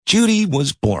Judy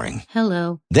was boring.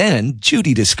 Hello. Then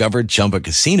Judy discovered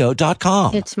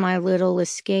ChumbaCasino.com. It's my little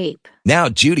escape. Now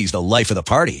Judy's the life of the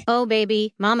party. Oh,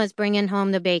 baby, mama's bringing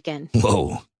home the bacon.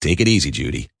 Whoa, take it easy,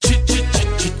 Judy.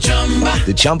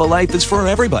 The Chumba life is for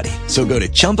everybody. So go to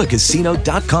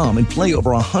ChumbaCasino.com and play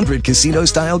over 100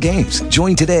 casino-style games.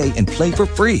 Join today and play for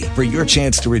free for your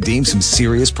chance to redeem some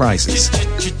serious prizes.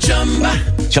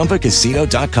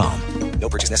 ChumbaCasino.com. No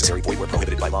purchase necessary. Void where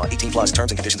prohibited by law. 18 plus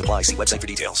terms and conditions apply. See website for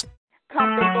details.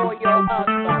 Come before your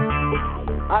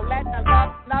husband. Or let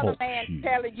another man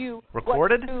tell you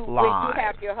Recorded what to do live. when you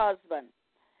have your husband.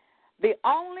 The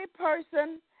only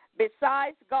person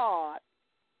besides God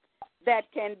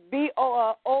that can be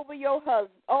over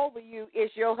you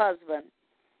is your husband.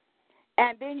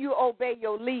 And then you obey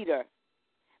your leader.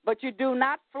 But you do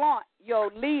not flaunt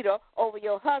your leader over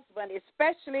your husband,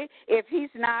 especially if he's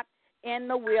not in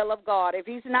the will of God. If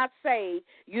he's not saved,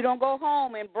 you don't go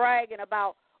home and bragging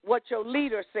about what your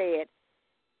leader said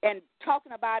and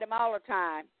talking about him all the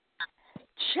time.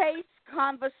 Chase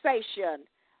conversation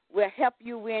will help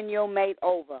you win your mate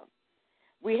over.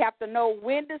 We have to know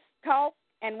when to talk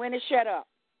and when to shut up.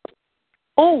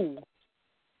 Oh.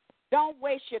 Don't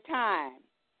waste your time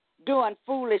doing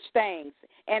foolish things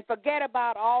and forget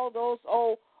about all those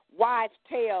old wives'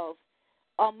 tales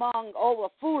over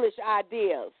foolish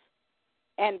ideas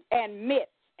and myths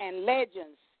and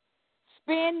legends.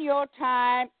 Spend your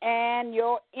time and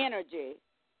your energy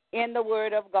in the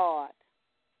Word of God.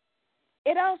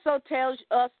 It also tells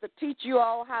us to teach you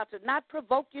all how to not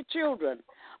provoke your children.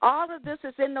 All of this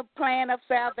is in the plan of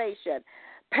salvation.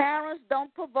 Parents,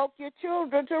 don't provoke your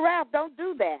children to wrath. Don't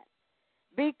do that.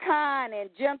 Be kind and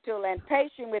gentle and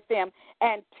patient with them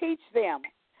and teach them.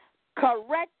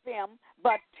 Correct them,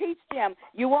 but teach them.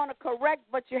 You want to correct,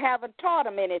 but you haven't taught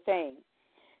them anything.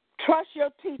 Trust your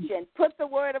teaching. Put the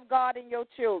Word of God in your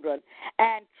children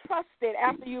and trust it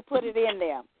after you put it in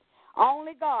them.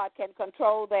 Only God can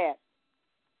control that.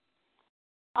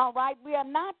 All right, we are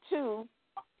not to,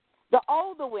 the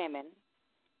older women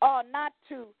are not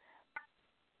to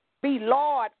be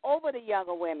lord over the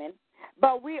younger women,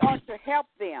 but we are to help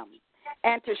them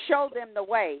and to show them the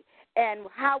way. And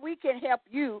how we can help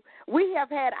you, we have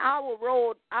had our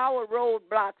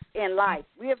roadblocks in life.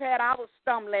 We have had our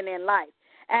stumbling in life.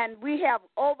 And we have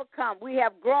overcome, we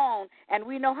have grown, and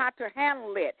we know how to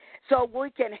handle it. So we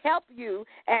can help you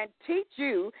and teach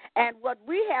you, and what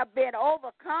we have been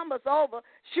overcomers over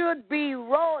should be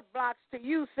roadblocks to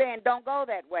you saying, don't go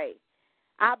that way.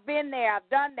 I've been there, I've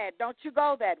done that, don't you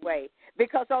go that way.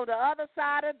 Because on the other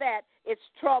side of that, it's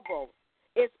trouble,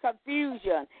 it's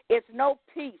confusion, it's no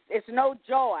peace, it's no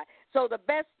joy. So the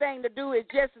best thing to do is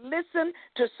just listen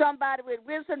to somebody with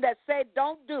wisdom that say,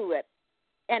 don't do it,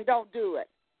 and don't do it.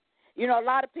 You know, a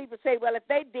lot of people say, well, if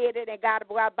they did it and got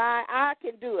by, I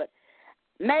can do it.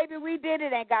 Maybe we did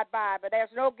it and got by, but there's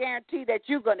no guarantee that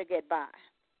you're going to get by.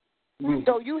 Mm-hmm.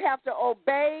 So you have to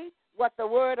obey what the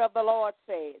word of the Lord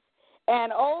says.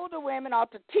 And older women are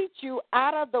to teach you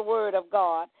out of the word of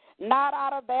God, not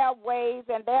out of their ways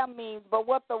and their means, but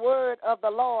what the word of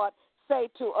the Lord say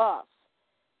to us.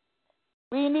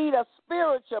 We need a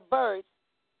spiritual birth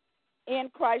in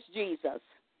Christ Jesus.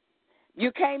 You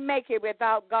can't make it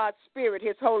without God's Spirit,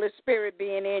 His Holy Spirit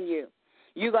being in you.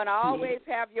 You're going to always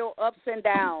have your ups and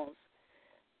downs,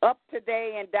 up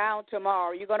today and down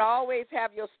tomorrow. You're going to always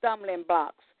have your stumbling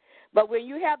blocks. But when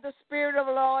you have the Spirit of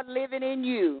the Lord living in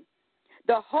you,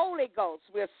 the Holy Ghost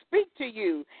will speak to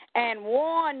you and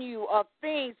warn you of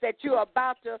things that you're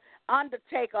about to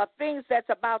undertake or things that's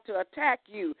about to attack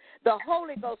you. The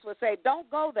Holy Ghost will say, don't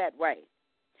go that way.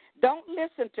 Don't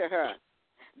listen to her.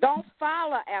 Don't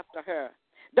follow after her.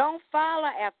 Don't follow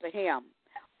after him.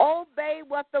 Obey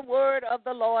what the word of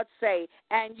the Lord say,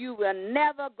 and you will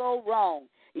never go wrong.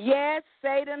 Yes,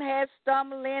 Satan has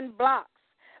stumbling blocks,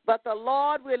 but the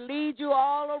Lord will lead you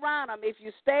all around them if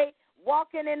you stay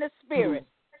walking in the Spirit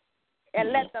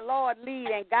and let the Lord lead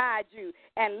and guide you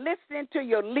and listen to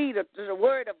your leader, to the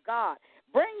word of God.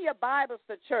 Bring your Bibles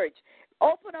to church.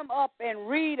 Open them up and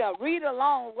read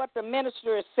along what the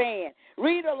minister is saying.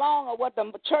 Read along of what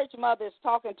the church mother is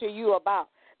talking to you about,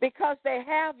 because they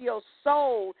have your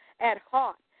soul at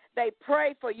heart. They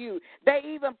pray for you. They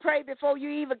even pray before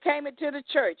you even came into the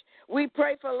church. We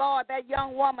pray for, Lord, that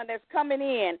young woman that's coming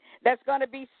in, that's going to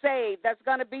be saved, that's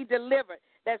going to be delivered,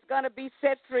 that's going to be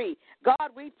set free. God,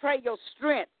 we pray your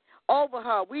strength over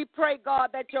her. We pray,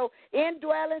 God, that your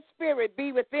indwelling spirit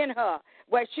be within her,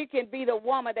 where she can be the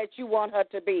woman that you want her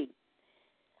to be.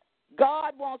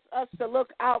 God wants us to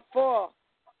look out for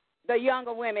the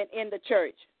younger women in the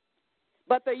church.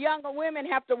 But the younger women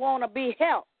have to want to be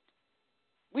helped.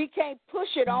 We can't push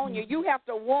it on you. You have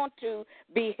to want to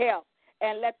be helped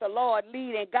and let the Lord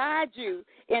lead and guide you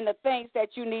in the things that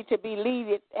you need to be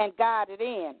leaded and guided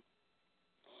in.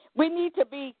 We need to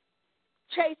be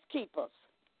chase keepers.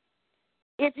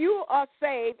 If you are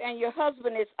saved and your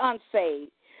husband is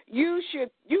unsaved, you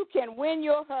can win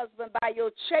your husband by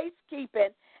your chase keeping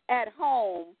at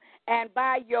home and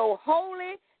by your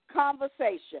holy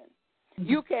conversation.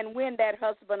 You can win that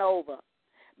husband over.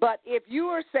 But if you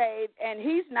are saved and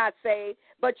he's not saved,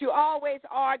 but you're always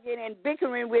arguing and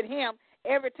bickering with him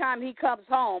every time he comes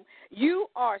home, you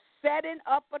are setting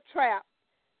up a trap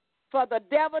for the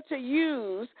devil to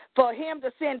use for him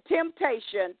to send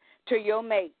temptation to your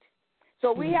mate.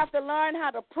 So we have to learn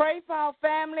how to pray for our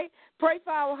family, pray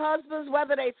for our husbands,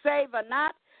 whether they save or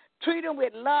not. Treat them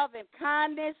with love and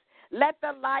kindness. Let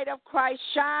the light of Christ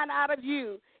shine out of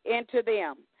you into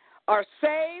them. A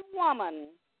saved woman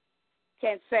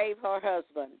can save her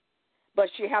husband, but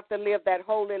she have to live that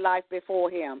holy life before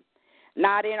him,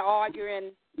 not in arguing,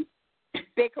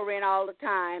 bickering all the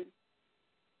time,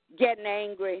 getting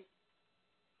angry,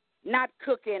 not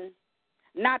cooking,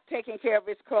 not taking care of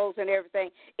his clothes and everything.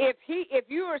 If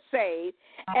you are saved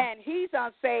and he's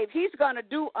unsaved, he's going to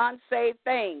do unsaved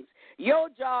things. Your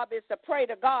job is to pray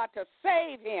to God to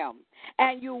save him,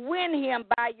 and you win him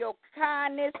by your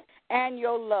kindness and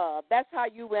your love. That's how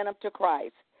you win him to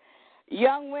Christ.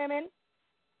 Young women,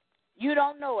 you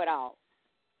don't know it all.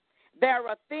 There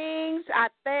are things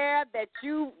out there that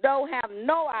you don't have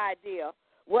no idea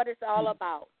what it's all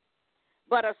about.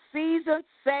 But a seasoned,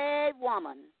 saved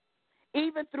woman,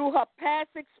 even through her past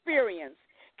experience,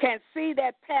 can see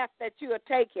that path that you are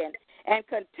taking and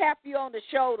can tap you on the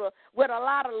shoulder with a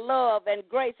lot of love and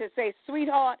grace and say,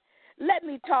 sweetheart, let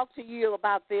me talk to you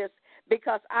about this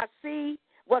because I see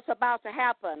what's about to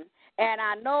happen, and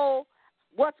I know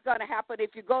what's going to happen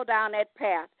if you go down that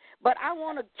path. But I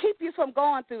want to keep you from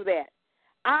going through that.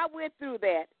 I went through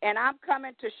that, and I'm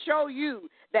coming to show you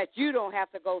that you don't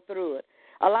have to go through it.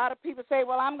 A lot of people say,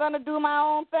 well, I'm going to do my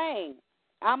own thing.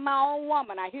 I'm my own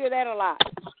woman. I hear that a lot.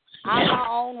 I'm my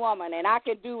own woman, and I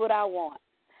can do what I want.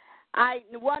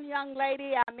 One young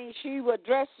lady, she would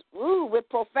dress with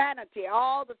profanity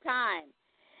all the time,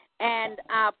 and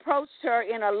I approached her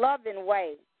in a loving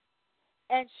way,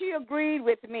 and she agreed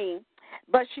with me,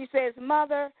 but she says,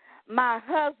 Mother, my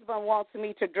husband wants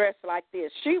me to dress like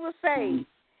this. She was saved,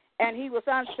 and he was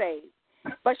unsaved,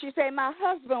 but she said, my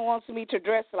husband wants me to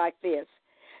dress like this,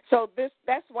 so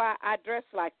that's why I dress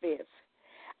like this.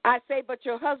 I say, but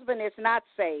your husband is not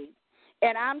saved.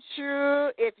 And I'm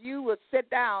sure if you would sit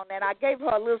down, and I gave her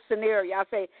a little scenario. I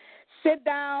say, sit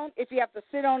down if you have to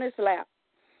sit on his lap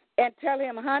and tell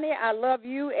him, honey, I love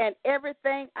you, and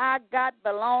everything I got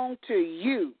belongs to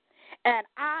you. And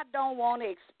I don't want to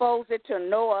expose it to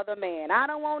no other man. I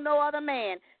don't want no other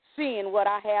man seeing what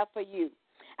I have for you.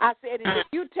 I said, if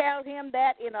you tell him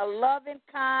that in a loving,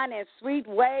 kind, and sweet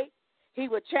way, he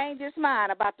will change his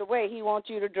mind about the way he wants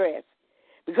you to dress.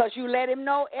 Because you let him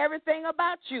know everything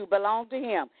about you belongs to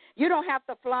him. You don't have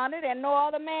to flaunt it, and no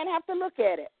other man have to look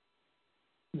at it.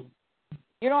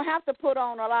 You don't have to put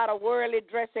on a lot of worldly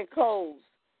dressing clothes.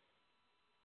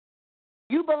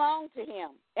 You belong to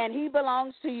him, and he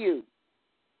belongs to you.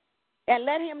 And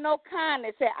let him know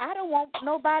kindly. Say, I don't want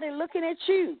nobody looking at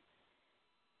you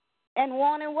and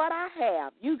wanting what I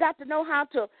have. You got to know how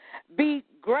to be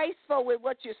graceful with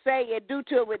what you say and do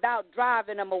to it without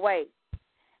driving them away.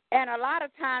 And a lot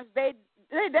of times they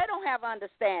don't have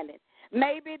understanding.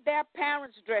 Maybe their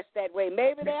parents dressed that way.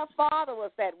 Maybe their father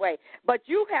was that way. But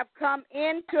you have come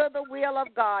into the will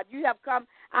of God. You have come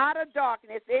out of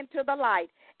darkness into the light,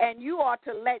 and you are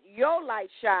to let your light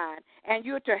shine, and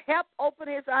you're to help open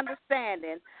his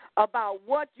understanding about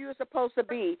what you're supposed to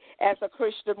be as a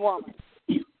Christian woman.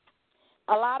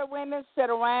 A lot of women sit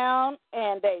around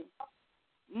and they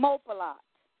mope a lot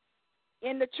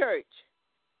in the church.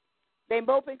 They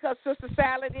moping because Sister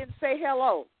Sally didn't say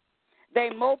hello. They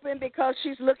moping because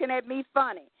she's looking at me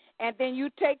funny. And then you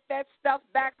take that stuff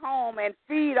back home and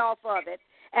feed off of it.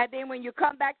 And then when you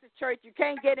come back to church, you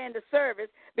can't get into service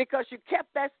because you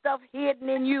kept that stuff hidden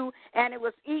in you, and it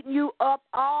was eating you up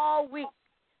all week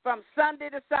from Sunday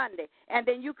to Sunday. And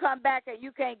then you come back and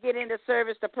you can't get into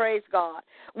service to praise God.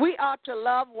 We ought to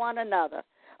love one another.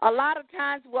 A lot of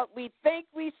times what we think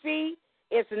we see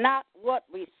is not what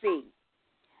we see.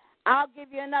 I'll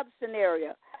give you another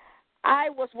scenario. I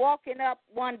was walking up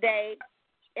one day,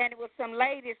 and it was some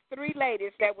ladies, 3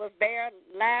 ladies that was there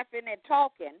laughing and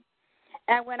talking.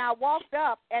 And when I walked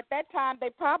up, at that time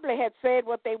they probably had said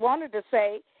what they wanted to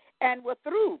say and were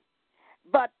through.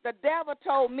 But the devil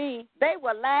told me they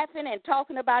were laughing and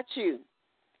talking about you.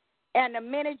 And the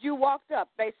minute you walked up,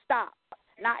 they stopped.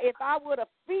 Now, if I would have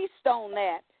feasted on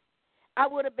that, I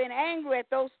would have been angry at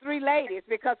those three ladies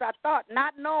because I thought,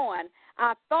 not knowing,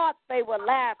 I thought they were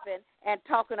laughing and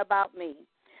talking about me.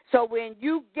 So when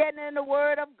you get in the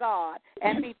Word of God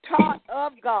and be taught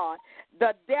of God,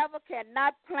 the devil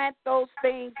cannot plant those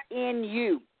things in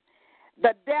you.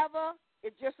 The devil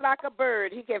is just like a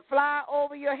bird. He can fly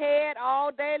over your head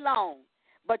all day long,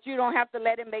 but you don't have to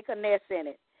let him make a nest in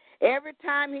it. Every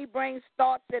time he brings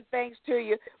thoughts and things to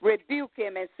you, rebuke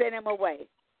him and send him away.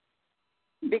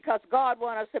 Because God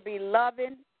wants us to be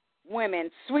loving women,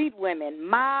 sweet women,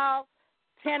 mild,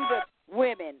 tender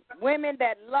women, women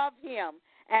that love him,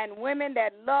 and women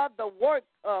that love the work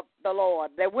of the Lord,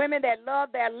 the women that love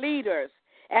their leaders,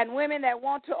 and women that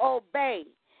want to obey.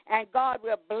 And God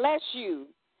will bless you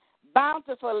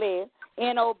bountifully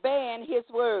in obeying his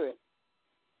word.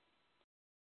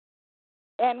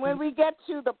 And when we get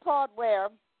to the part where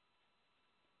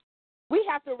we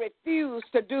have to refuse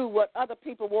to do what other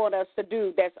people want us to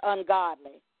do that's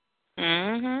ungodly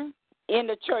in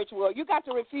the church world, you got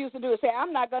to refuse to do it. Say,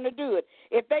 I'm not going to do it.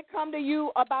 If they come to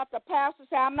you about the pastor,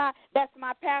 say, that's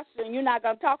my pastor, and you're not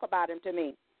going to talk about him to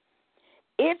me.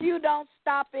 If you don't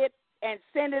stop it and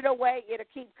send it away, it'll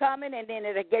keep coming, and then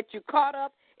it'll get you caught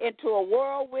up into a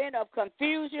whirlwind of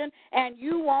confusion, and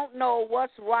you won't know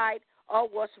what's right or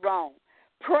what's wrong.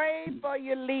 Pray for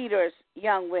your leaders,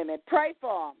 young women. Pray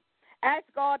for them. Ask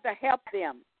God to help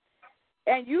them.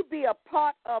 And you be a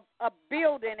part of a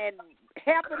building and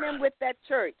helping them with that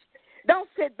church. Don't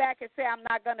sit back and say, I'm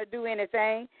not going to do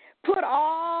anything. Put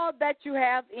all that you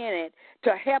have in it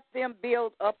to help them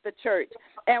build up the church.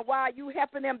 And while you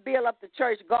helping them build up the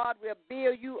church, God will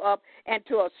build you up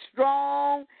into a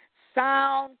strong,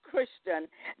 sound Christian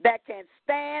that can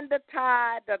stand the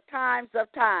times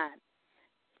of time.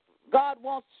 God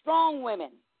wants strong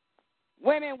women,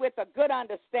 women with a good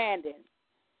understanding,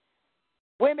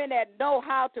 women that know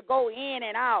how to go in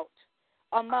and out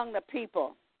among the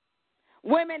people,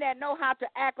 women that know how to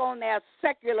act on their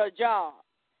secular job,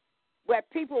 where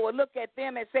people will look at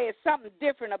them and say it's something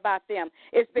different about them.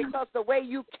 It's because the way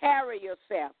you carry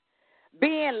yourself.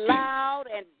 Being loud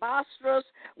and boisterous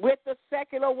with the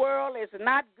secular world is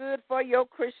not good for your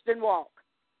Christian walk.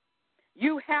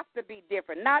 You have to be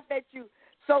different. Not that you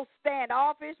so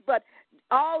standoffish, but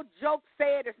all jokes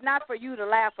said is not for you to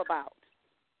laugh about.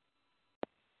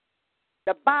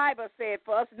 The Bible said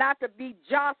for us not to be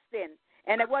jousting,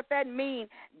 and what that means,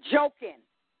 joking,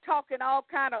 talking all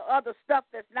kind of other stuff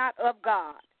that's not of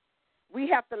God. We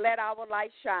have to let our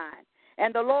light shine,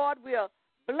 and the Lord will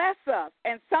bless us,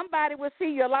 and somebody will see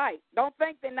your light. Don't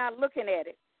think they're not looking at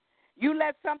it. You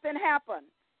let something happen,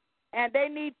 and they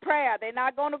need prayer. They're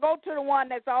not going to go to the one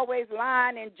that's always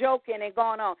lying and joking and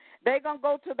going on. They're going to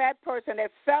go to that person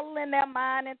that's settling their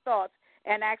mind and thoughts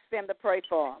and ask them to pray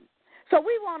for them. So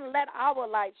we want to let our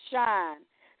light shine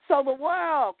so the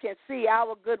world can see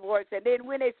our good works. And then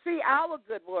when they see our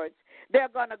good works, they're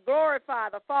going to glorify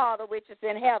the Father which is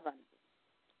in heaven.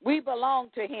 We belong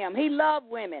to him. He loved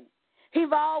women. He's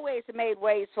always made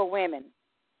ways for women.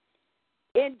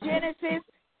 In Genesis,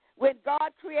 when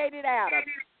God created Adam,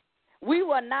 we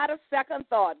were not a second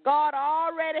thought. God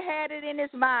already had it in his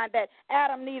mind that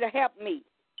Adam needed a helpmeet,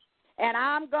 and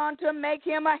I'm going to make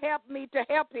him a helpmeet to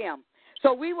help him.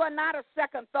 So we were not a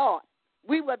second thought.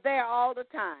 We were there all the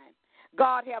time.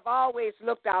 God have always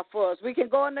looked out for us. We can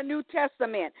go in the New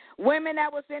Testament. Women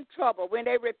that was in trouble, when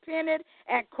they repented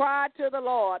and cried to the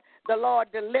Lord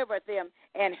delivered them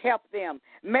and helped them.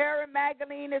 Mary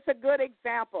Magdalene is a good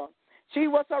example. She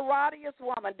was a righteous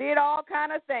woman, did all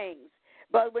kind of things.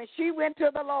 But when she went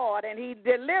to the Lord and he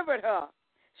delivered her,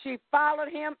 she followed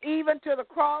him even to the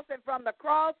cross, and from the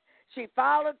cross she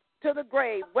followed to the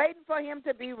grave, waiting for him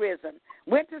to be risen,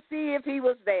 went to see if he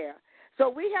was there. So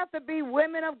we have to be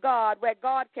women of God where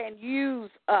God can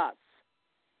use us,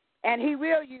 and he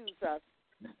will use us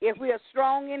if we are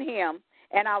strong in him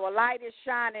and our light is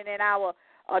shining and our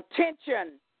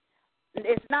attention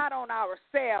is not on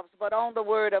ourselves but on the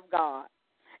word of God.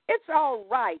 It's all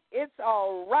right. It's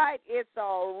all right. It's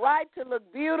all right to look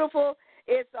beautiful.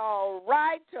 It's all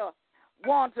right to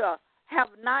want to have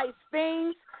nice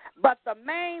things. But the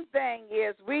main thing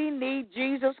is we need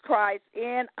Jesus Christ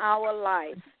in our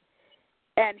life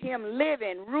and him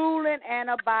living, ruling, and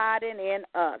abiding in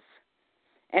us.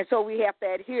 And so we have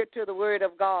to adhere to the word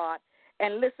of God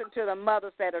and listen to the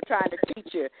mothers that are trying to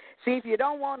teach you. See, if you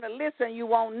don't want to listen, you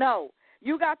won't know.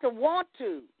 You got to want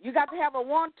to. You got to have a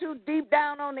want to deep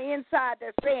down on the inside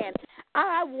that's saying,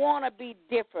 I want to be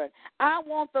different. I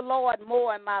want the Lord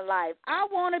more in my life. I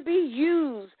want to be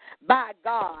used by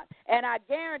God. And I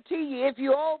guarantee you, if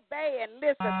you obey and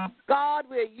listen, God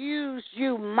will use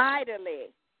you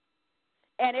mightily.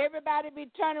 And everybody be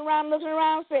turning around, looking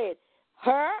around, saying,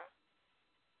 her?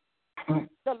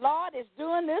 The Lord is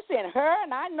doing this in her,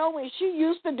 and I know when she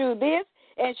used to do this,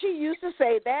 and she used to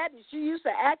say that, and she used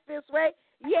to act this way.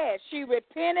 Yes, she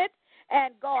repented,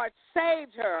 and God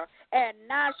saved her, and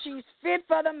now she's fit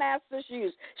for the master's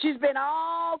use. She's been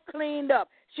all cleaned up.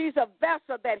 She's a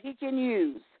vessel that he can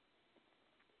use.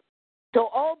 So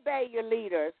obey your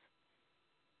leaders,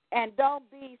 and don't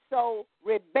be so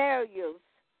rebellious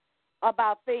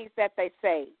about things that they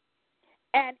say.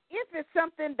 And if it's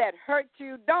something that hurts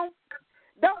you, don't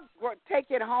take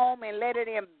it home and let it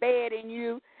embed in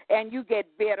you and you get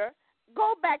bitter.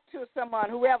 Go back to someone,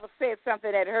 whoever said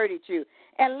something that hurted you,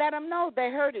 and let them know they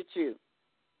hurted you.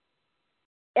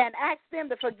 And ask them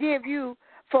to forgive you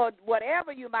for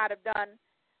whatever you might have done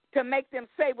to make them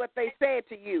say what they said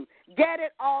to you. Get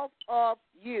it off of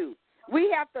you.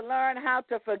 We have to learn how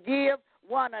to forgive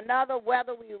one another,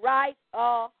 whether we right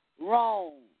or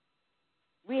wrong.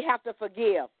 We have to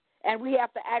forgive, and we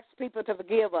have to ask people to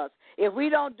forgive us. If we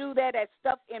don't do that, that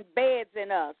stuff embeds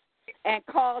in us and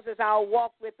causes our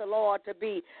walk with the Lord to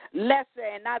be lesser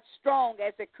and not strong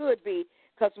as it could be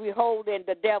because we hold in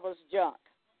the devil's junk.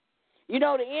 You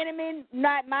know, the enemy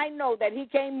might know that he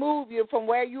can't move you from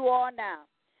where you are now,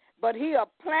 but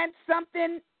he'll plant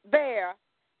something there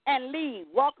and leave,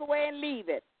 walk away and leave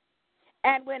it.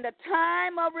 And when the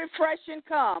time of refreshing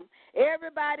comes,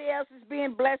 everybody else is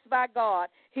being blessed by God.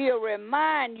 He'll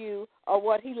remind you of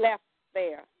what he left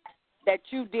there that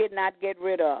you did not get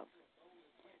rid of.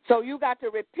 So you got to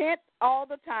repent all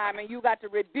the time, and you got to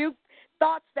rebuke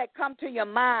thoughts that come to your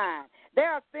mind.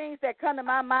 There are things that come to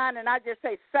my mind, and I just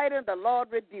say, Satan, the Lord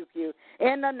rebuke you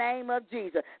in the name of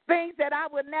Jesus. Things that I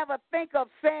would never think of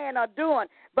saying or doing,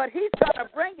 but he's going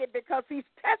to bring it because he's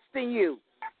testing you.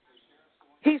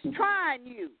 He's trying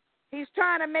you. He's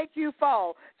trying to make you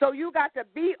fall. So you got to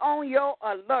be on your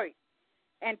alert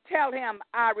and tell him,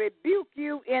 I rebuke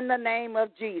you in the name of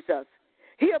Jesus.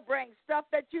 He'll bring stuff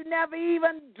that you never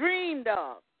even dreamed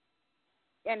of,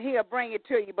 and he'll bring it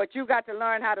to you. But you got to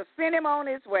learn how to send him on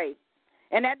his way.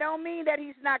 And that don't mean that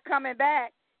he's not coming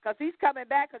back, because he's coming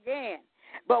back again.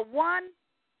 But one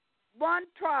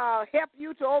trial helps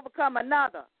you to overcome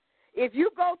another. If you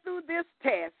go through this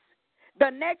test, the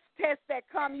next test that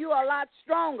comes, you are a lot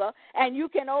stronger, and you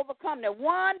can overcome it.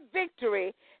 One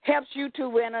victory helps you to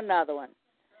win another one.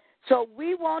 So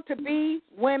we want to be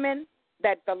women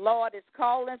that the Lord is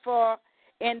calling for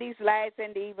in these last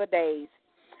and evil days.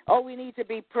 Oh, we need to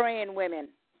be praying women,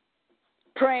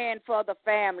 praying for the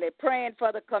family, praying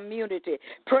for the community,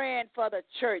 praying for the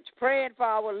church, praying for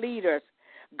our leaders.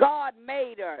 God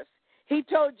made us. He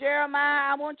told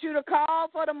Jeremiah, I want you to call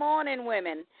for the mourning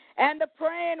women and the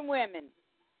praying women,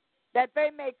 that they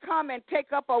may come and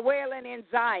take up a wailing in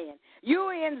Zion. You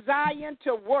in Zion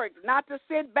to work, not to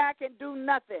sit back and do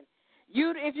nothing.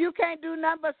 If you can't do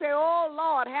nothing but say, oh,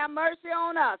 Lord, have mercy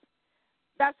on us,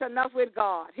 that's enough with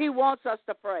God. He wants us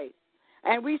to pray.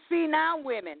 And we see now,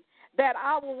 women, that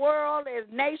our world, as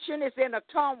nation, is in a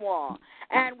turmoil,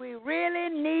 and we really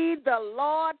need the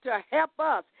Lord to help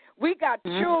us. We got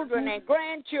children and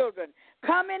grandchildren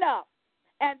coming up,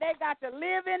 and they got to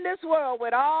live in this world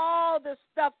with all the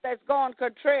stuff that's gone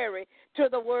contrary to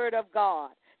the word of God.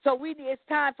 So it's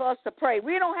time for us to pray.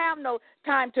 We don't have no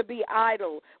time to be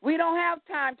idle. We don't have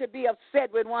time to be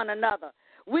upset with one another.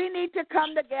 We need to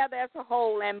come together as a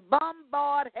whole and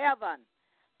bombard heaven.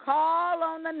 Call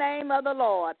on the name of the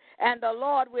Lord, and the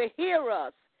Lord will hear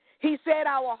us. He said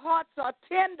our hearts are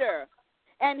tender,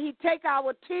 and he take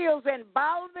our tears and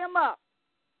bow them up,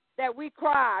 that we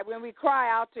cry when we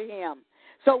cry out to him.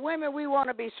 So women, we want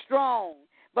to be strong,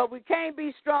 but we can't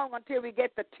be strong until we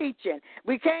get the teaching.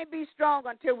 We can't be strong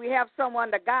until we have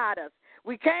someone to guide us.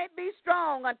 We can't be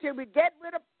strong until we get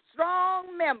with a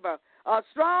strong member, a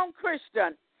strong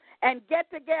Christian, and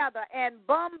get together and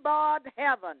bombard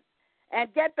heaven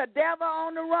and get the devil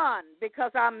on the run,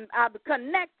 because I'm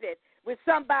connected with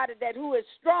somebody who is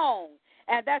strong,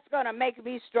 and that's going to make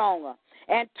me stronger.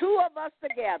 And two of us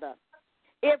together,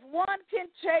 if one can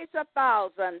chase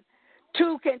 1,000,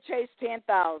 two can chase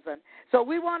 10,000. So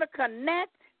we want to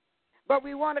connect, but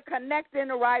we want to connect in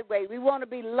the right way. We want to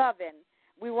be loving.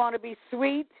 We want to be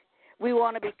sweet. We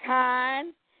want to be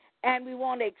kind. And we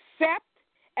want to accept.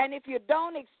 And if you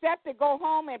don't accept it, go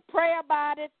home and pray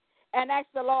about it and ask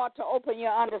the Lord to open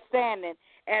your understanding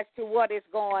as to what is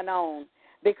going on.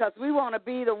 because we want to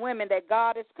be the women that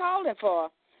God is calling for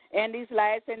in these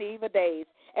last and evil days.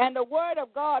 And the Word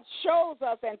of God shows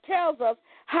us and tells us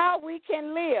how we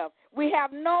can live. We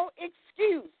have no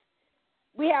excuse.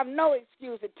 We have no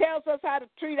excuse. It tells us how to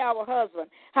treat our husband,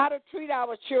 how to treat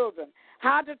our children,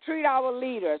 how to treat our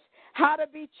leaders, how to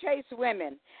be chaste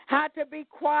women, how to be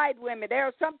quiet women. There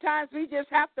are sometimes we just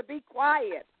have to be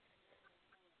quiet.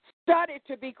 Study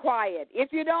to be quiet.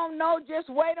 If you don't know, just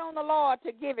wait on the Lord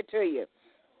to give it to you.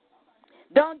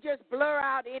 Don't just blur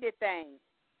out anything,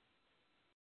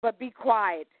 but be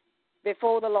quiet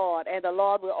before the Lord, and the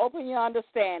Lord will open your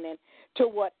understanding to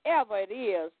whatever it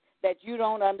is that you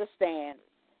don't understand.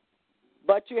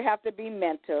 But you have to be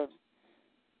mental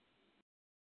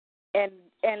and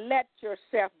let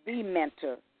yourself be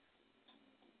mental.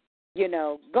 You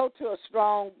know, go to a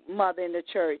strong mother in the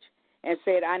church and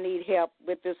said, I need help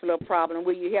with this little problem.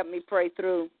 Will you help me pray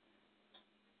through?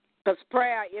 Because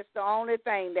prayer is the only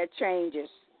thing that changes.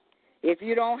 If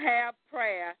you don't have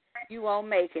prayer, you won't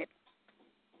make it.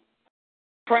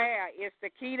 Prayer is the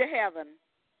key to heaven,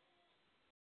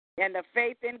 and the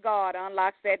faith in God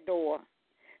unlocks that door.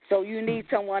 So you need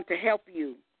someone to help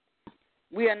you.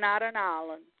 We are not an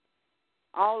island.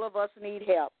 All of us need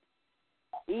help.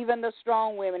 Even the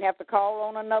strong women have to call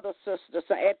on another sister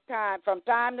from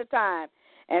time to time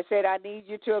and said, I need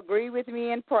you to agree with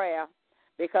me in prayer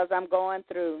because I'm going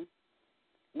through.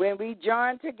 When we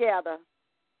join together,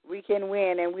 we can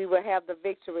win and we will have the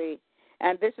victory.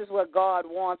 And this is what God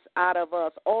wants out of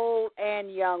us, old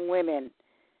and young women.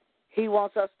 He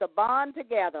wants us to bond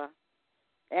together.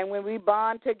 And when we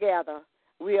bond together,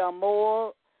 we are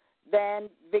more than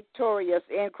victorious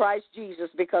in Christ Jesus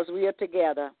because we are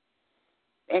together.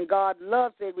 And God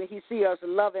loves it when he sees us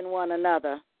loving one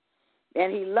another.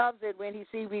 And he loves it when he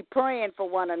sees we praying for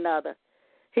one another.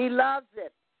 He loves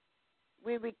it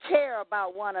when we care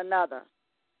about one another.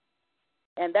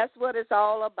 And that's what it's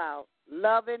all about,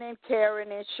 loving and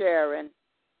caring and sharing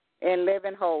and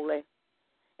living holy.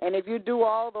 And if you do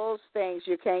all those things,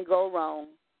 you can't go wrong.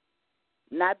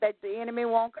 Not that the enemy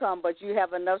won't come, but you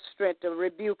have enough strength to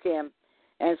rebuke him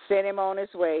and send him on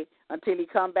his way until he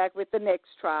come back with the next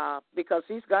trial, because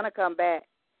he's going to come back.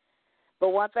 But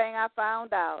one thing I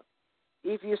found out,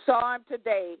 if you saw him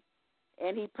today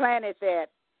and he planted that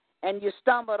and you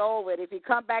stumbled over it, if he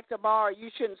come back tomorrow, you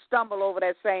shouldn't stumble over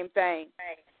that same thing.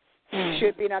 You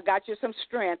should be, now got you some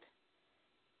strength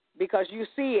because you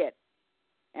see it.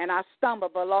 And I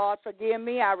stumbled, but Lord, forgive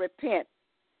me, I repent.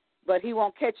 But he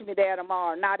won't catch me there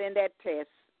tomorrow, not in that test,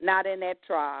 not in that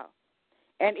trial.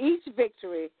 And each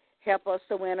victory help us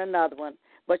to win another one.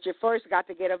 But you first got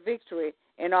to get a victory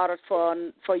in order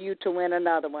for you to win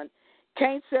another one.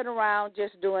 Can't sit around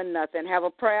just doing nothing. Have a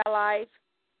prayer life.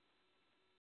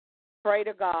 Pray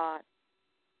to God.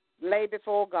 Lay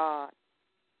before God.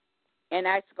 And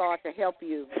ask God to help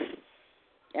you.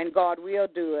 And God will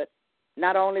do it.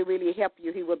 Not only will he help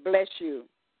you, he will bless you.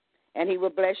 And he will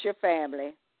bless your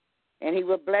family. And he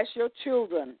will bless your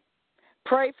children.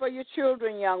 Pray for your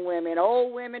children, young women,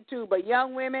 old women too. But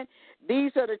young women,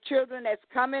 these are the children that's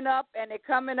coming up, and they're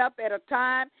coming up at a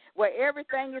time where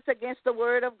everything is against the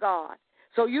word of God.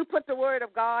 So you put the word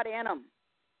of God in them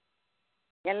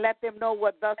and let them know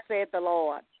what thus saith the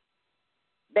Lord,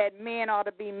 that men ought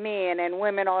to be men and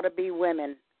women ought to be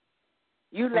women.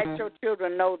 You let your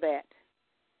children know that,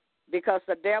 because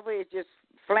the devil is just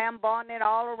flamboyant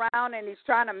all around, and he's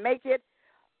trying to make it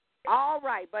all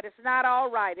right, but it's not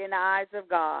all right in the eyes of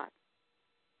God.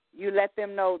 You let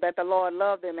them know that the Lord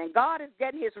loves them, and God is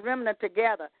getting his remnant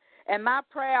together. And my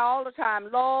prayer all the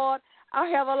time, Lord, I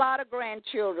have a lot of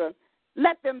grandchildren.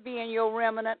 Let them be in your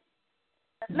remnant.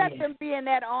 Let them be in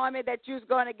that army that you're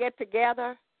going to get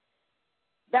together.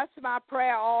 That's my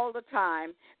prayer all the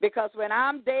time, because when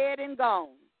I'm dead and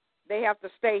gone, they have to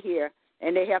stay here,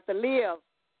 and they have to live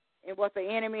in what the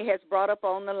enemy has brought up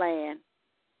on the land.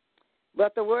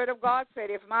 But the word of God said,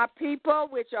 if my people,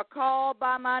 which are called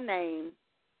by my name,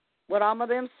 would humble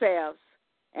themselves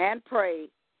and pray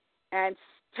and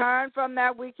turn from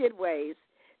their wicked ways,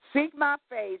 seek my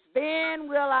face, then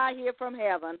will I hear from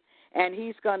heaven, and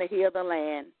he's going to heal the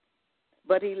land.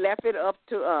 But he left it up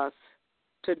to us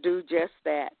to do just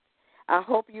that. I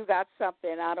hope you got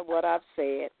something out of what I've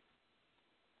said.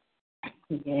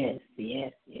 Yes.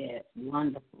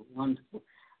 Wonderful, wonderful.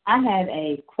 I have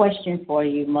a question for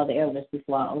you, Mother Elvis,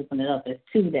 before I open it up. There's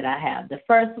two that I have. The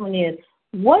first one is,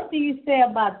 what do you say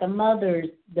about the mothers,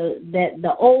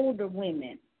 the older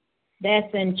women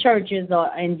that's in churches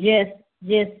and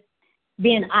just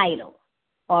being idle,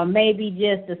 or maybe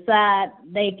just decide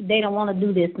they don't want to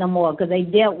do this no more because they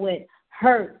dealt with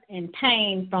hurt and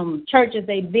pain from churches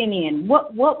they've been in,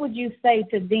 what would you say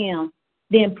to them,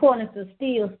 the importance of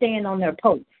still staying on their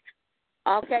post?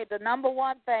 Okay, the number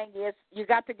one thing is you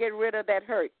got to get rid of that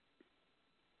hurt.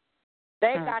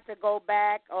 They got to go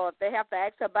back, or if they have to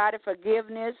ask about it,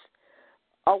 forgiveness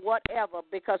or whatever,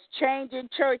 because changing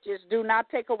churches do not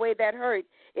take away that hurt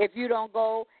if you don't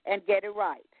go and get it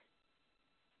right.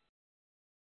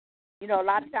 You know, a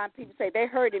lot of times people say, they're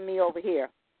hurting me over here.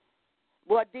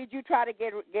 Well, did you try to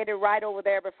get it right over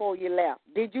there before you left?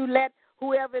 Did you let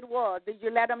whoever it was, did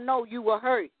you let them know you were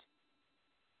hurt?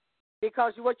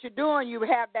 Because what you're doing, you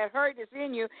have that hurt that's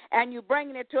in you, and you're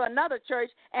bringing it to another church,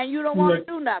 and you don't want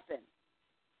to do nothing.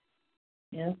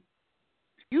 Yeah.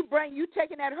 You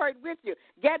taking that hurt with you.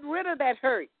 Get rid of that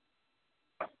hurt.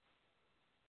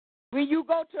 When you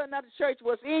go to another church,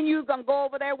 what's in you going to go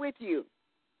over there with you.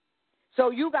 So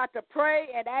you got to pray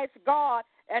and ask God,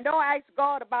 and don't ask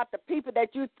God about the people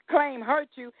that you claim hurt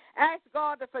you. Ask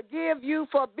God to forgive you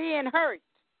for being hurt.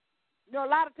 You know, a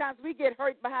lot of times we get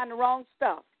hurt behind the wrong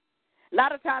stuff. A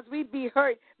lot of times we be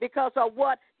hurt because of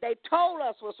what they told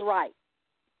us was right,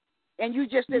 and you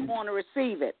just didn't want to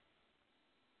receive it.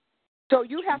 So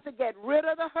you have to get rid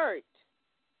of the hurt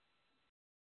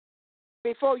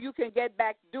before you can get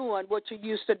back doing what you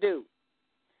used to do.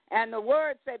 And the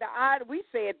word say, we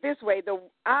say it this way, the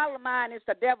idle mind is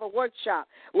the devil workshop.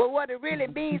 Well, what it really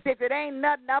means, if it ain't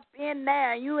nothing up in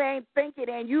there and you ain't thinking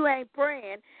and you ain't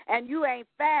praying and you ain't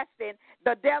fasting,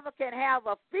 the devil can have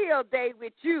a field day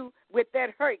with you with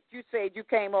that hurt you said you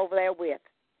came over there with.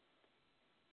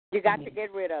 You got to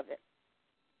get rid of it.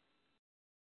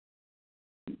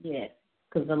 Yes,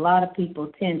 because a lot of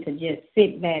people tend to just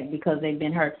sit back because they've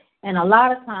been hurt. And a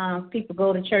lot of times people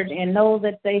go to church and know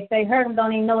that they say hurt them,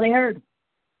 don't even know they hurt them.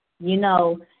 You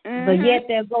know, but yet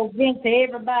they'll go vent to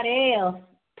everybody else,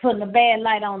 putting a bad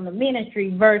light on the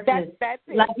ministry versus,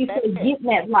 like you said, getting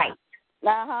that right.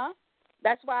 Uh-huh.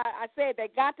 That's why I said they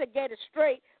got to get it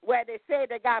straight where they say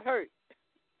they got hurt.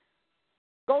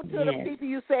 Go to the people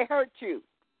you say hurt you.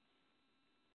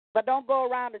 But don't go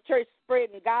around the church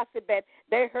spreading gossip that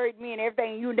they hurt me and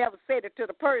everything. You never said it to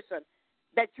the person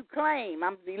that you claim.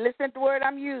 I'm listening to the word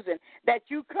I'm using. That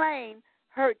you claim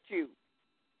hurt you.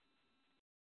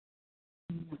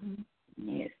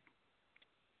 Yes.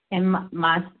 And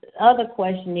my other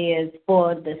question is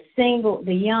for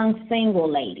the young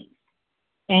single ladies,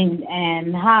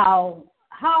 and how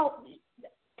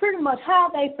pretty much how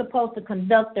they supposed to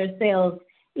conduct themselves,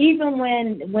 even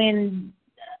when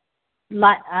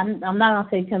like I'm not gonna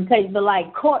say temptation, but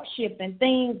like courtship and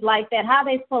things like that. How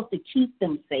they supposed to keep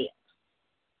themselves?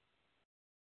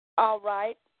 All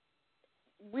right.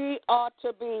 We ought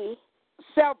to be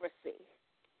celibacy.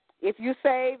 If you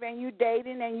save and you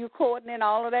dating and you courting and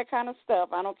all of that kind of stuff,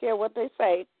 I don't care what they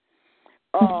say,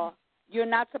 you're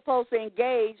not supposed to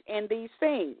engage in these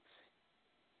things.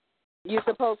 You're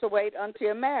supposed to wait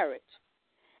until marriage.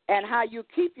 And how you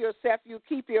keep yourself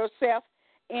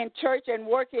in church and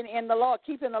working in the Lord,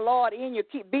 keeping the Lord in you,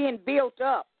 keep being built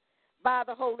up by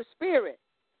the Holy Spirit.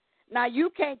 Now, you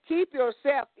can't keep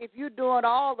yourself if you're doing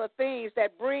all the things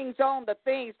that brings on the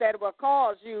things that will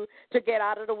cause you to get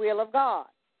out of the will of God.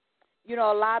 You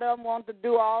know, a lot of them want to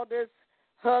do all this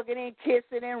hugging and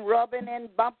kissing and rubbing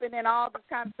and bumping and all this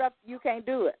kind of stuff. You can't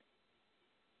do it.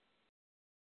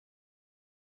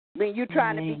 When you're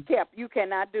trying to be kept, you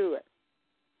cannot do it.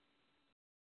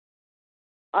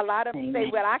 A lot of them say,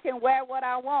 well, I can wear what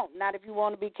I want, not if you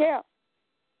want to be kept.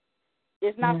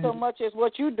 It's not so much as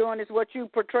what you're doing, it's what you're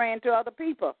portraying to other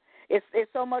people. It's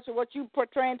so much of what you're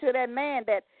portraying to that man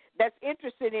that's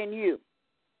interested in you.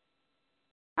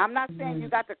 I'm not saying you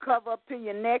got to cover up to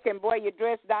your neck and wear your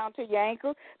dress down to your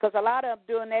ankle, because a lot of them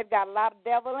doing that got a lot of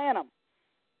devil in them.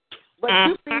 But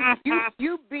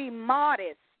you be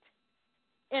modest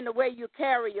in the way you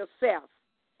carry yourself,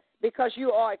 because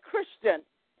you are a Christian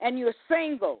and you're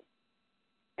single,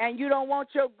 and you don't want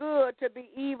your good to be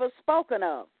evil spoken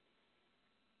of.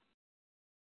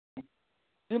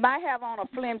 You might have on a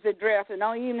flimsy dress and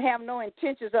don't even have no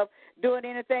intentions of doing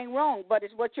anything wrong, but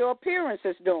it's what your appearance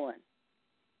is doing.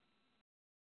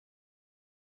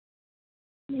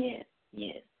 Yes.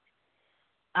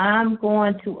 I'm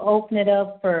going to open it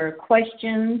up for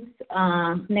questions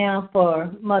now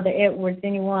for Mother Edwards.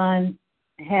 Anyone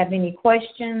have any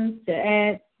questions to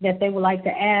add that they would like to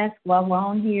ask while we're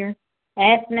on here?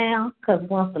 Ask now, because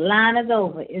once the line is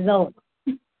over, it's over.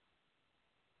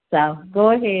 So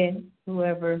go ahead,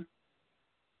 whoever.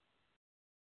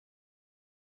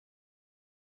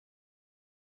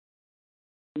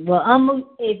 Well,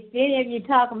 if any of you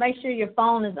talking, make sure your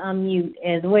phone is unmute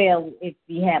as well if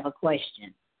you have a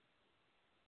question,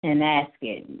 and ask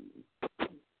it.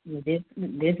 This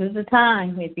is the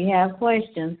time if you have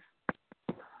questions.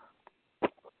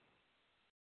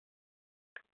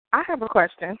 I have a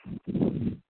question.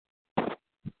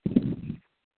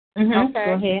 Okay. Okay.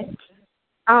 Go ahead.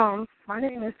 My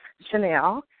name is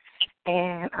Chanel,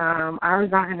 and I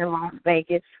reside in Las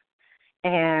Vegas.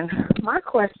 And my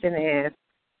question is,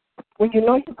 when you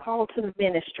know you're called to the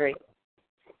ministry,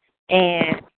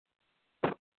 and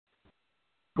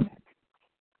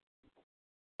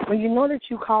when you know that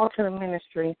you called to the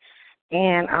ministry,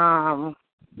 and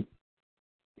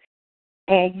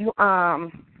you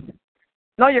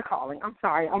know you're calling. I'm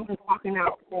sorry, I'm just walking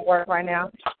out for work right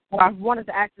now. But I wanted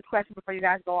to ask this question before you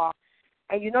guys go off.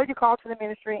 And you know you're called to the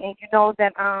ministry, and you know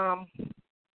that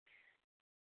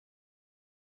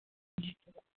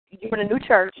you're in a new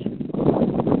church,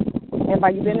 and by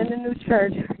you being in a new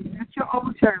church, you left your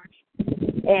old church,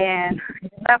 and you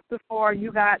left before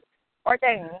you got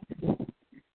ordained,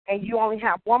 and you only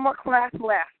have one more class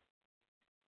left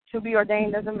to be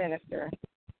ordained as a minister.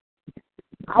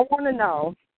 I want to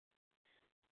know,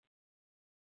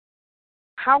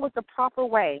 how is the proper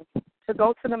way to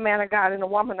go to the man of God and the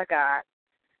woman of God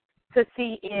to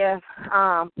see if,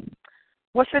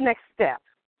 what's your next step?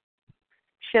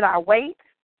 Should I wait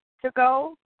to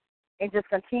go and just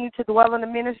continue to dwell in the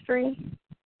ministry?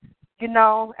 You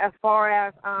know, as far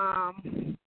as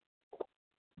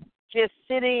just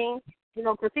sitting, you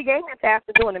know, because he gave me a task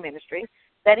to do in the ministry,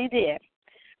 that he did.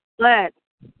 But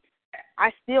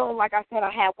I still, like I said,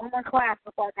 I had one more class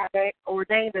before I got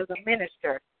ordained as a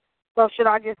minister. So should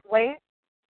I just wait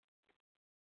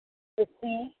to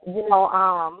see, you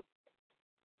know,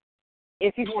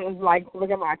 if he's going to, like,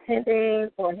 look at my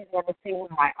attendance, or he's going to see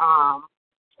my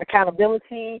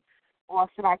accountability, or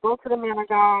should I go to the man of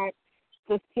God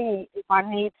to see if I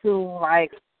need to,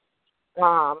 like,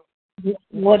 what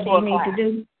do you need to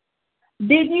do?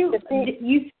 Did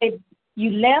you say you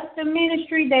left the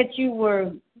ministry that you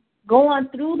were going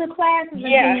through the classes, and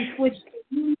then you switched?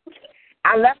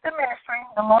 I left the ministry.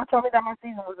 The Lord told me that my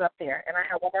season was up there, and I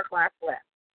had one more class left.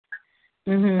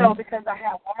 Mm-hmm. So because I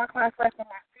had one more class left and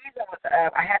my season was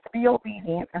up, I had to be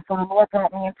obedient, and so the Lord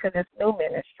brought me into this new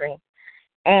ministry.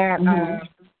 And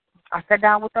I sat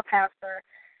down with the pastor,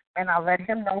 and I let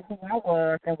him know who I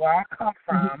was and where I come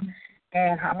from,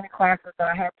 and how many classes that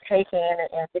I had taken,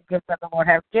 and the gifts that the Lord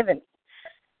has given me.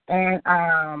 And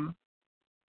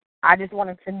I just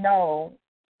wanted to know,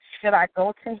 should I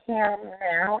go to him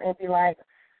now and be like,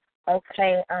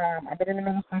 okay, I've been in the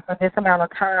ministry for this amount of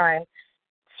time.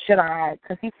 Should I?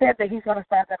 Because he said that he's going to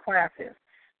start the classes.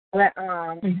 But,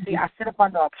 see, I sit up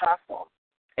under Apostle,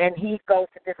 and he goes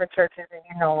to different churches, and,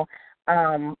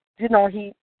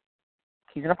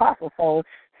 he's an apostle, so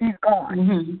he's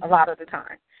gone a lot of the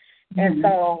time. And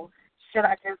so should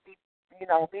I just be,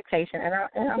 be patient? And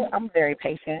I'm very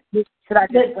patient. Should I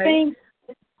just wait?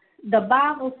 The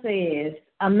Bible says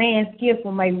a man's gift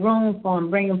will make room for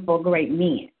him, bring him for great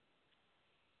men.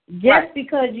 Just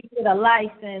because you get a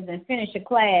license and finish a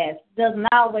class doesn't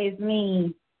always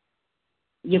mean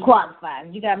you're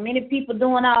qualified. You got many people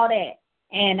doing all that.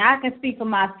 And I can speak for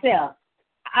myself.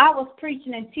 I was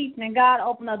preaching and teaching, and God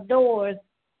opened up doors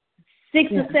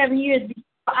 6 or 7 years before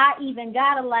I even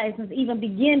got a license, even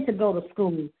begin to go to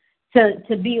school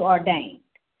to be ordained.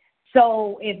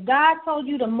 So if God told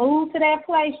you to move to that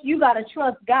place, you got to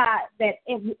trust God that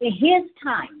in his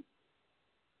time,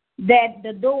 that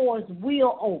the doors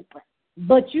will open.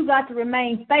 But you got to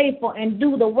remain faithful and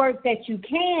do the work that you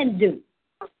can do.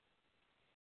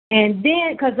 And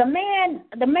then, because the man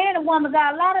and woman,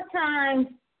 God, a lot of times,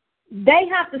 they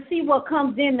have to see what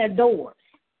comes in their doors.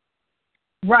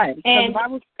 Right. And the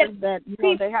Bible says that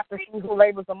they have to see who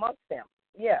labors amongst them.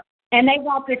 Yeah. And they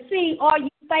want to see, are you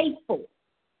faithful,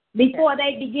 before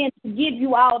they begin to give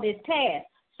you all this task.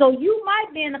 So you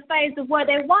might be in a phase of where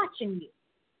they're watching you.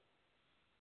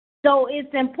 So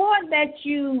it's important that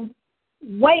you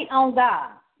wait on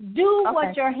God. Do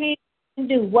what your hands can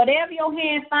do. Whatever your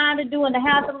hands find to do in the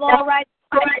house of the Lord, right?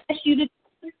 Ask you to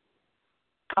do.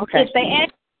 Okay. If they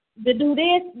ask you to do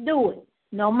this, do it.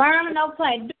 No murmur, no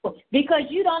complaint, do it. Because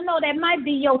you don't know, that might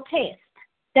be your test.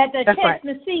 That the test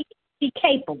to see be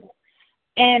capable.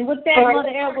 And with that, Mother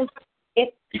Edwards,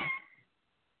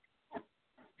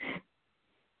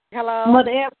 hello?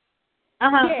 Mother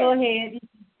Edwards, go ahead.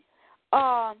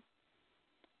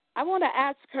 I want to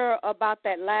ask her about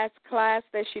that last class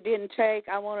that she didn't take.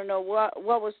 I want to know what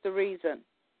was the reason.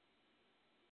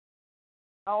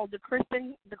 Oh, the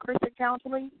Christian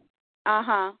counseling?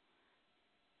 Uh-huh.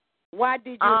 Why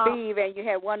did you leave and you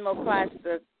had one more class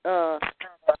to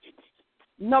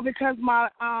No, because my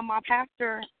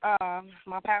pastor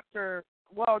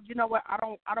well, you know what? I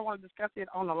don't want to discuss it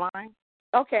on the line.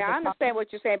 Okay, I understand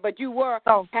what you're saying, but you were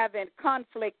having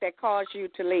conflict that caused you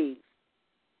to leave.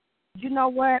 You know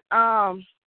what?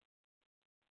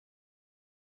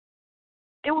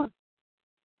 It was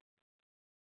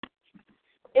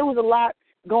a lot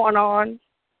going on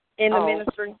in the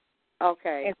ministry.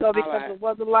 Okay. And so because there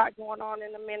was a lot going on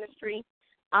in the ministry,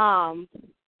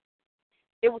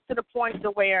 it was to the point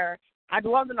to where I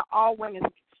dwelled in an all-women's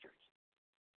ministry.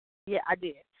 Yeah, I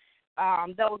did.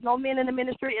 There was no men in the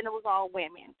ministry, and it was all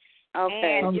women.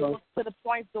 Okay. And it was to the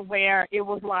point to where it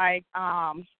was like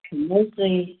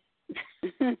mostly.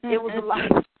 It was a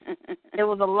lot. It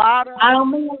was a lot of. I don't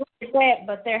mean like that,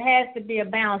 but there has to be a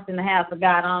balance in the house of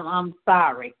God. I'm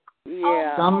sorry.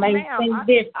 Yeah.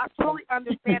 I truly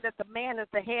understand that the man is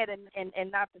the head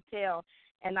and not the tail,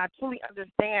 and I truly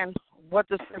understand what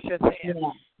the scripture says.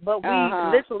 Yeah. But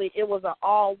we literally, it was an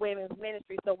all women's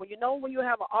ministry. So when you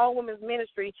have an all women's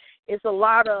ministry, it's a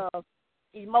lot of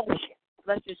emotion.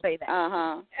 Let's just say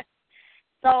that.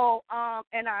 So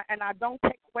and I don't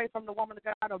take away from the woman of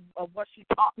God of what she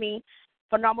taught me,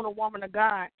 phenomenal woman of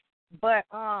God. But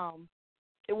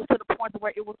it was to the point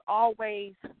where it was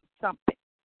always something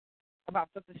about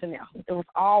Sister Chanel. It was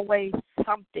always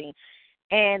something.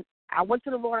 And I went to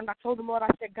the Lord and I told the Lord, I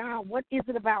said, God, what is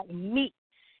it about me?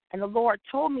 And the Lord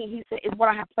told me, he said, it's what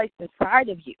I have placed inside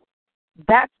of you.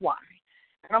 That's why.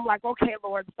 And I'm like, okay,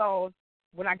 Lord. So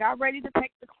when I got ready to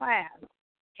take the class,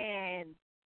 and,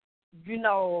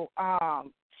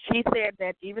 she said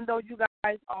that even though you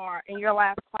guys are in your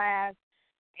last class,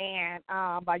 and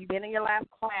by you being in your last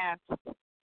class,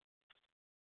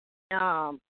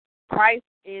 Christ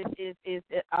is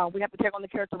we have to take on the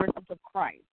characteristics of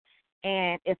Christ.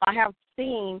 And if I have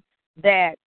seen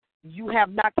that you have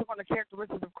not taken on the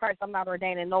characteristics of Christ, I'm not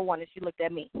ordaining no one. And she looked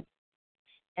at me,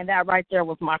 and that right there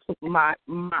was my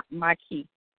key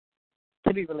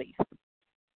to be released,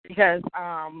 because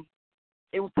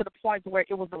it was to the point where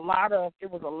it was a lot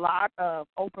of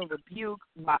open rebuke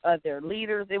by other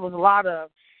leaders. It was a lot of,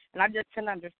 and I just couldn't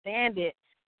understand it.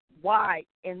 Why?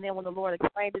 And then when the Lord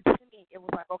explained it to me, it was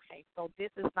like, okay, so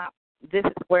this is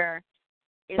where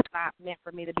it's not meant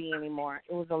for me to be anymore.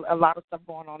 It was a lot of stuff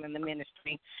going on in the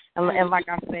ministry. And like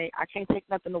I say, I can't take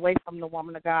nothing away from the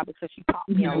woman of God because she taught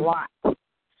me a lot.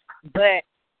 But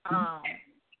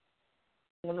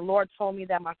when the Lord told me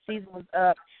that my season was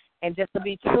up, and just to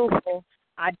be truthful,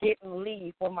 I didn't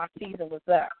leave when my season was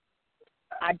up.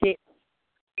 I didn't.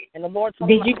 And the Lord told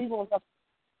me my season was up.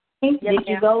 Did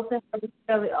you go to?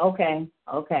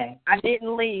 Okay. I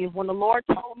didn't leave. When the Lord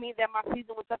told me that my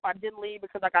season was up, I didn't leave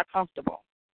because I got comfortable.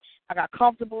 I got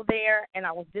comfortable there, and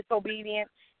I was disobedient,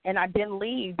 and I didn't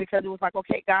leave because it was like,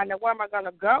 okay, God, now where am I going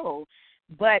to go?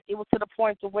 But it was to the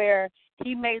point to where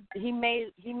He made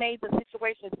the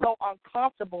situation so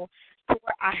uncomfortable to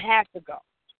where I had to go.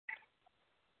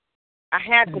 I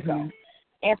had to go.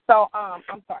 And so,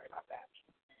 I'm sorry about that.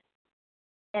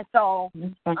 And so,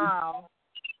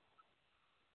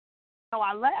 so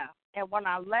I left. And when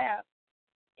I left,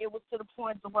 it was to the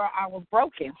point to where I was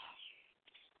broken.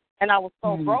 And I was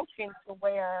so broken to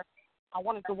where I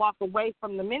wanted to walk away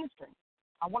from the ministry.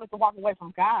 I wanted to walk away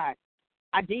from God.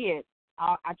 I did.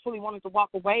 I truly wanted to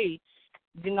walk away,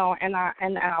 and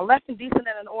I left in decent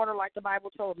and in order like the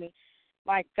Bible told me.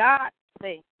 Like God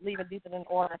said, leave it decent and in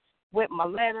order with my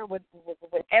letter, with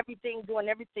everything, doing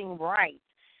everything right.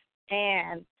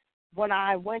 And when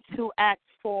I went to ask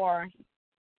for,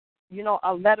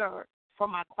 a letter for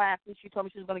my class, and she told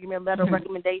me she was going to give me a letter of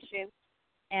recommendation,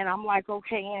 and I'm like,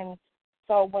 okay. And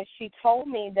so when she told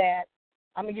me that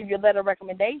I'm going to give you a letter of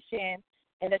recommendation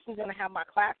and that she's going to have my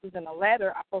classes in a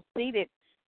letter, I proceeded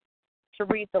to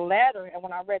read the letter. And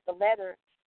when I read the letter,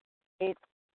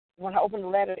 when I opened the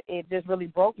letter, it just really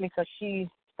broke me, because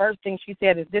first thing she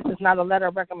said is, this is not a letter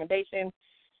of recommendation.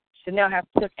 Chanel has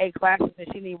took 8 classes and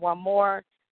she needs 1 more.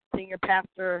 Senior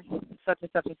pastor, such and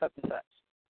such and such and such.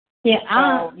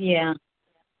 Yeah,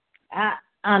 I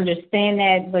understand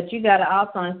that, but you got to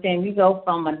also understand, you go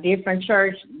from a different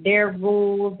church, their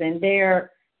rules and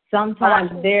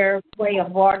sometimes their way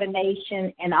of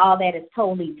ordination and all that is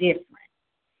totally different.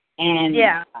 And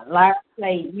like I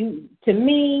say, to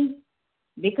me,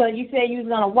 because you said you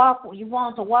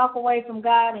wanted to walk away from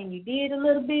God, and you did a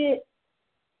little bit.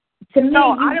 To me,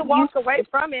 no, I didn't walk away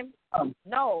from Him.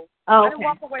 No, I didn't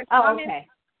walk away from Him.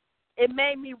 It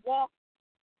made me walk.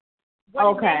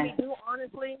 What it made me do,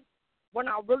 honestly, when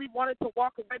I really wanted to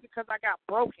walk away, because I got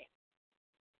broken.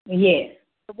 Yes.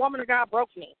 The woman of God broke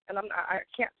me, and I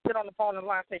can't sit on the phone and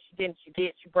lie and say she didn't. She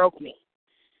did. She broke me.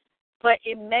 But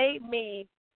it made me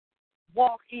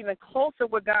walk even closer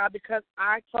with God, because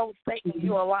I told Satan,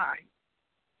 you're a lie.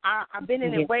 I've been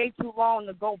in it way too long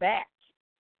to go back.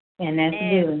 And that's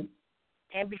good.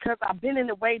 And because I've been in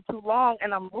it way too long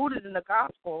and I'm rooted in the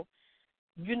gospel,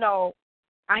 you know,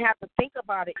 I have to think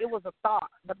about it. It was a thought.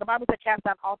 But the Bible said cast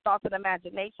out all thoughts and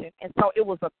imagination. And so it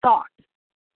was a thought.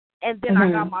 And then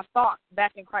I got my thoughts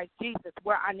back in Christ Jesus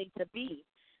where I need to be.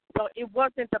 So it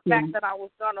wasn't the fact that I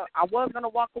was gonna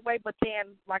walk away, but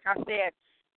then, like I said,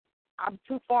 I'm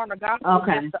too far in the gospel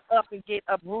just to up and get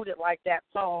uprooted like that.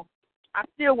 So I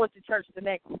still went to church the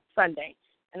next Sunday,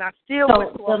 and I still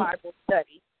went to a Bible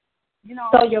study. You know.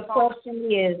 So your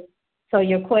question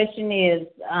is,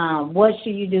 what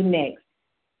should you do next?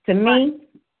 To me,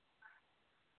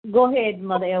 go ahead,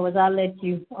 Mother Edwards. I'll let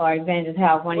you, or Evangelist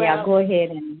Howard, one of y'all, go ahead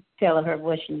and tell her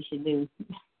what she should do.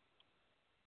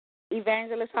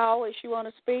 Evangelist Howard, you want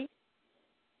to speak?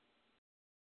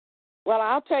 Well,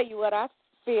 I'll tell you what I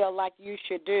feel like you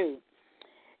should do.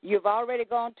 You've already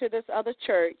gone to this other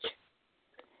church.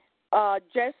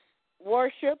 Just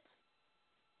worship,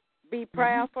 be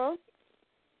prayerful,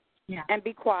 and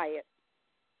be quiet.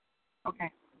 Okay.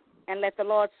 And let the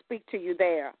Lord speak to you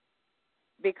there.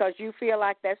 Because you feel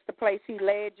like that's the place he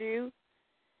led you.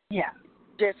 Yeah.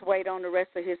 Just wait on the rest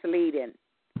of his leading.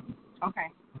 Okay.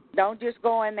 Don't just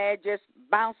go in there just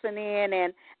bouncing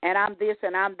in and I'm this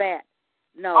and I'm that.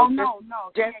 No. Oh, no.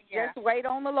 Just wait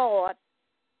on the Lord.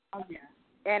 Oh, yeah.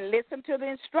 And listen to the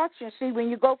instructions. See, when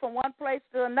you go from one place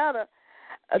to another,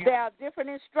 there are different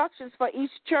instructions for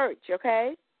each church,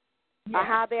 okay?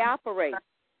 How they operate.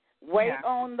 Wait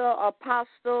on the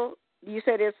apostle. You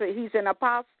said he's an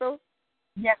apostle?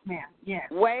 Yes, ma'am. Yes.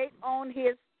 Wait on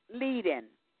his leading.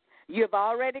 You've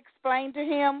already explained to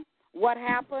him what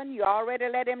happened. You already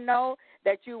let him know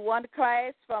that you one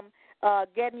class from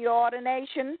getting your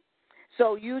ordination.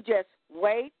 So you just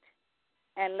wait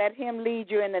and let him lead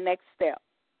you in the next step.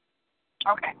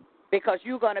 Okay. Because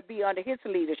you're going to be under his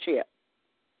leadership.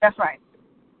 That's right.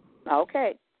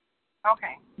 Okay.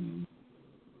 Okay.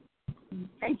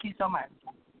 Thank you so much.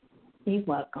 You're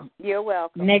welcome. You're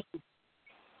welcome.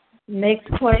 Next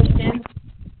question.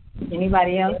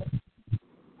 Anybody else?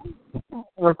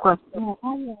 Question.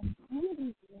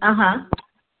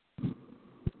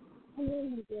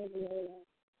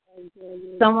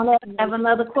 Someone else have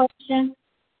another question?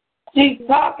 She's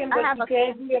talking, but you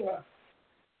can't hear her.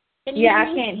 I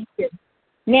can't hear.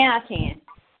 Now I can.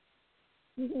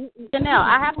 Janelle,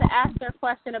 I have to ask her a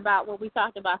question about what we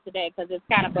talked about today because it's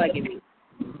kind of bugging me.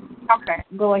 Okay.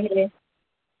 Go ahead.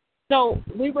 So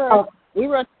we were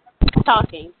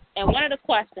talking, and one of the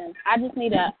questions, I just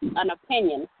need an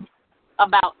opinion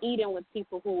about eating with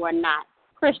people who are not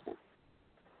Christians.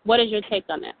 What is your take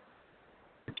on that?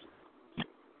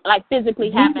 Like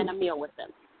physically having a meal with them.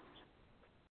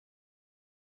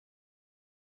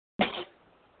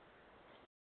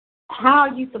 How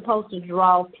are you supposed to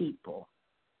draw people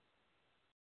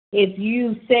if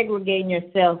you segregating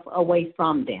yourself away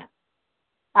from them?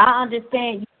 I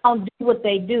understand you don't do what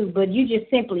they do, but you just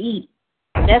simply eat.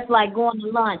 That's like going to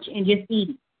lunch and just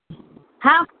eating.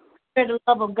 How can you share the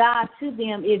love of God to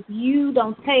them if you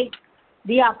don't take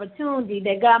the opportunity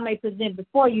that God may present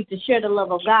before you to share the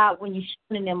love of God when you're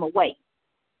shunning them away?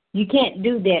 You can't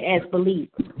do that as believers.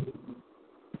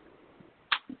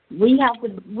 We have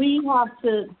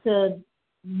to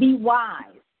be wise.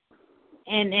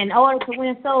 And in order to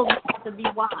win souls, we have to be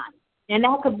wise. And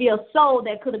that could be a soul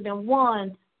that could have been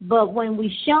won, but when we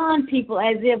shun people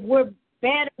as if we're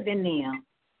better than them,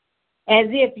 as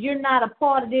if you're not a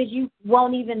part of this, you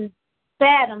won't even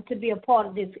fathom to be a part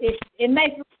of this. It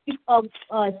makes it an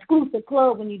exclusive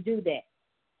club when you do that.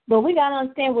 But we got to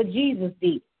understand what Jesus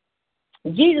did.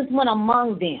 Jesus went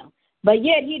among them, but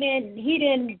yet he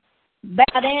didn't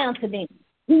bow down to them.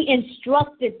 He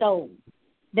instructed those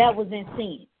that was in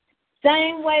sin.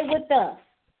 Same way with us.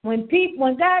 When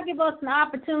God gives us an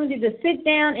opportunity to sit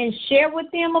down and share with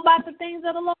them about the things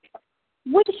of the Lord,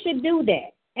 we should do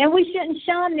that. And we shouldn't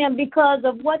shun them because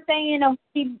of what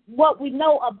what we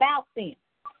know about them.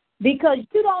 Because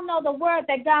you don't know the word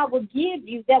that God will give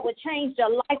you that will change their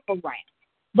life around.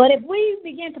 But if we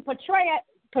begin to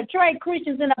portray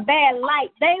Christians in a bad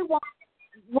light, they won't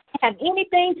have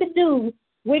anything to do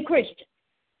with Christians.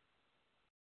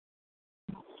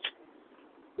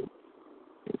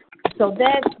 So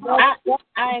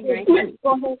I agree.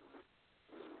 Go ahead.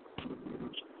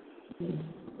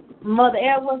 Mother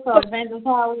Edwards or Evangelist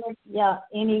Howard,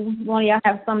 any one of y'all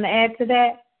have something to add to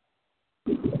that?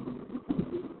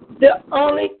 The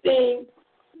only thing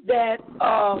that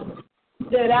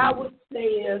I would say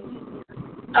is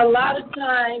a lot of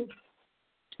times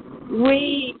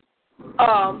we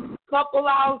couple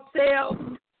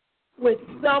ourselves with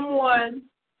someone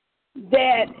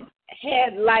that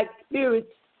had like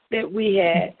spirits that we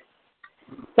had.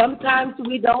 Sometimes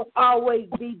we don't always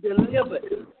be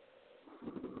delivered.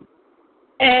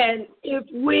 And if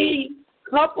we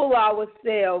couple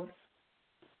ourselves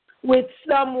with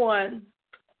someone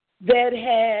that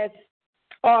has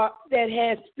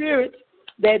spirits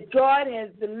that God has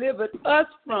delivered us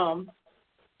from,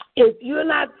 if you're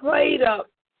not prayed up,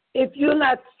 if you're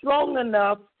not strong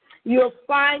enough, you'll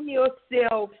find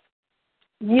yourself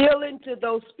yielding to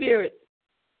those spirits.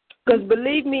 Because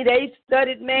believe me, they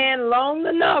studied man long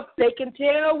enough. They can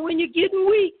tell when you're getting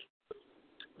weak.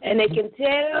 And they can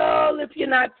tell if you're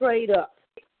not prayed up.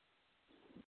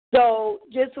 So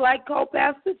just like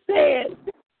co-pastor said,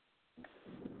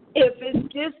 if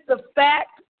it's just the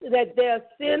fact that they're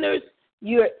sinners,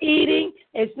 you're eating,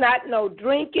 it's not no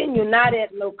drinking, you're not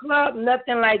at no club,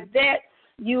 nothing like that,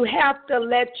 you have to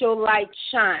let your light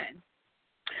shine.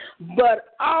 But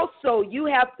also you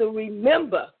have to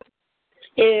remember,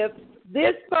 if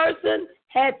this person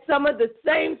had some of the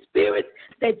same spirits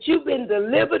that you've been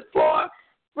delivered from,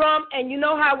 and you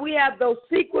know how we have those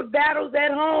secret battles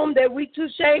at home that we too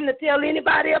ashamed to tell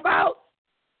anybody about,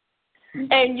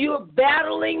 and you're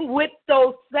battling with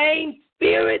those same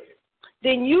spirits,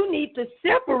 then you need to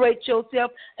separate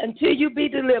yourself until you be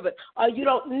delivered. Or you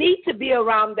don't need to be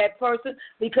around that person,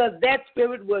 because that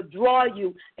spirit will draw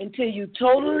you until you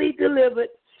totally delivered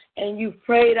and you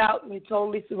prayed out and you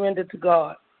totally surrendered to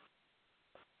God.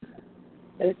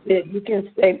 That's it. You can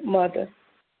stay, Mother.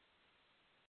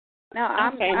 No,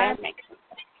 I'm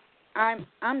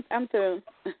through.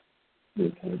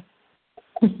 Okay.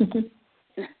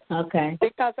 Okay.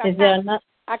 Because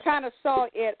I kind of saw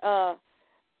it.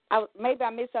 Maybe I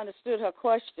misunderstood her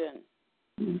question.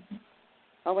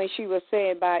 Mm-hmm. When she was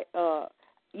saying about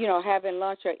having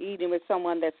lunch or eating with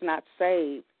someone that's not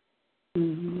saved.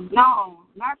 Mm-hmm. No,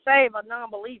 not saved, a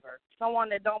non-believer. Someone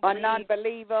that don't believe a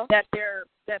non-believer that there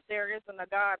isn't a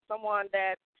God. Someone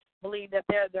that believes that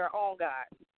they're their own God.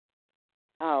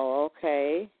 Oh,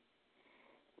 okay.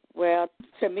 Well,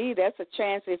 to me, that's a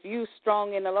chance. If you're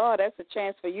strong in the Lord, that's a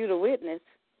chance for you to witness.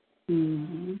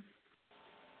 Mm-hmm.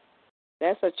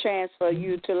 That's a chance for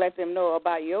you to let them know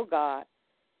about your God.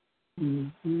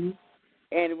 Mm-hmm.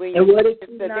 And when you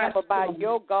listen to them about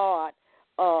your God,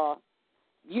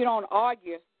 you don't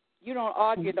argue. You don't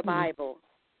argue the Bible,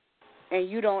 and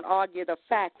you don't argue the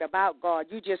fact about God.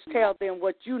 You just tell them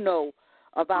what you know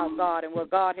about God and what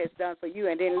God has done for you,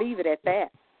 and then leave it at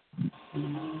that.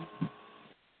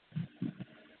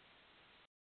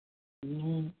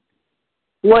 Mm-hmm.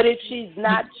 What if she's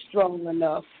not strong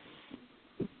enough?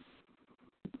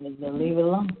 Then leave it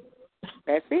alone.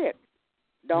 That's it.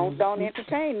 Don't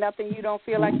entertain nothing you don't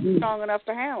feel like you're strong enough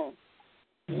to handle.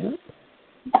 Yeah.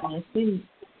 I see.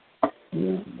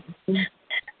 Yeah.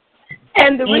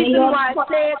 And the reason why I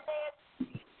said,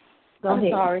 I'm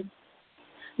sorry.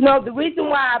 No, the reason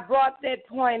why I brought that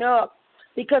point up,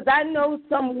 because I know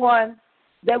someone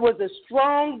that was a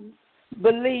strong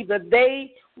believer.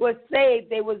 They were saved.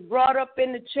 They was brought up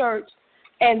in the church,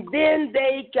 and then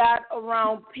they got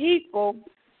around people.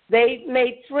 They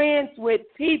made friends with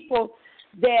people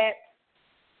that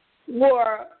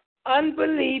were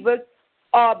unbelievers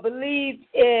or believed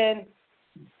in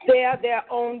their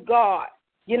own God.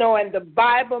 And the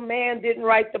Bible, man didn't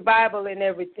write the Bible and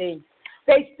everything.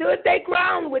 They stood their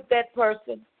ground with that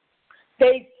person.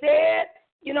 They said,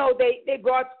 they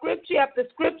brought scripture after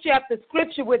scripture after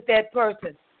scripture with that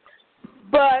person.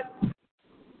 But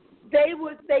they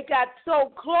got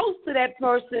so close to that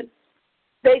person,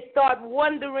 they start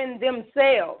wondering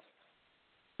themselves.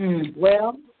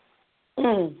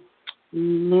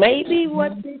 Maybe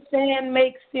what they're saying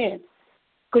makes sense.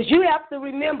 Because you have to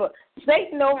remember,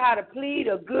 Satan knows how to plead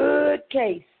a good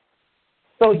case.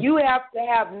 So you have to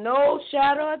have no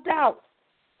shadow of doubt.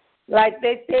 Like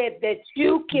they said, that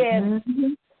you can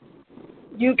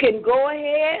go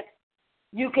ahead,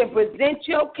 you can present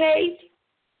your case,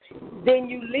 then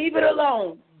you leave it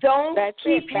alone. Don't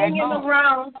keep hanging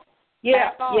around.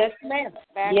 Yeah, yes, ma'am.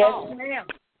 Ma'am.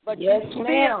 But you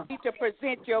still need to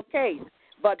present your case.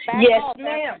 But back off,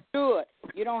 that's good.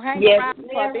 You don't hang around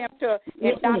for them to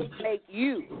indoctrinate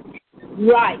you.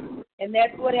 Right. And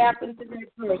that's what happened to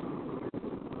that person.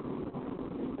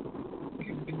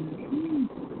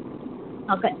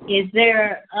 Okay. Is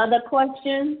there other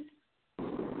questions?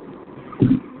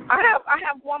 I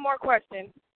have one more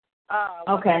question.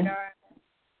 Okay.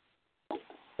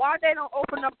 Why they don't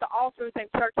open up the altars in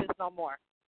churches no more?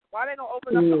 Why they don't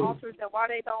open up the altars, and why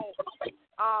they don't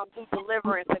do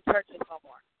deliverance in churches no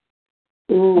more?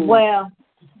 Well,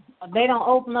 they don't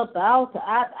open up the altar.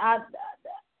 That's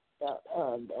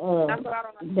what I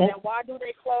don't understand. Why do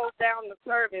they close down the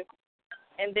service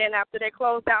and then after they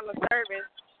close down the service,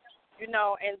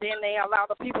 and then they allow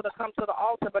the people to come to the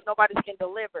altar, but nobody can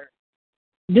deliver.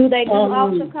 Do they do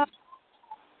altar call?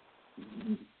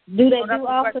 Do they do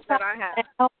altar call? I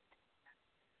have.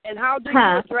 And how do you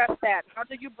address that? How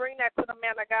do you bring that to the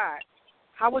man of God?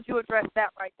 How would you address that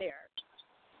right there?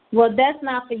 Well, that's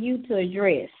not for you to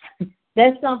address.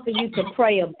 That's something for you to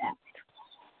pray about.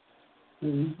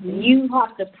 Mm-hmm. You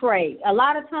have to pray. A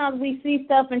lot of times we see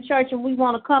stuff in church and we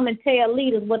want to come and tell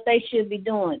leaders what they should be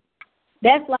doing.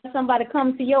 That's like somebody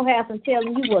coming to your house and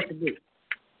telling you what to do.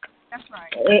 That's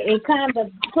right. It kind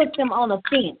of puts them on a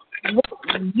fence. What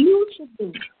you should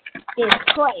do is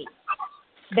pray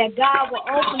that God will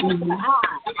open up their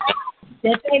eyes,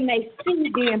 that they may see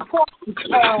the importance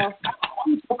of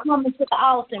people coming to the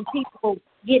altar and people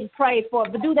getting prayed for.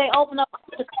 But do they open up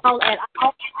the call at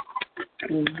all?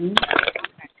 Mm-hmm.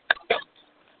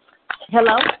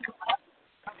 Hello?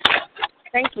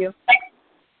 Thank you.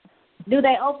 Do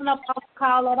they open up the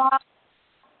call at all?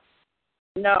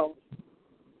 No.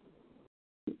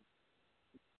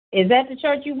 Is that the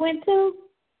church you went to?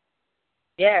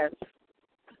 Yes.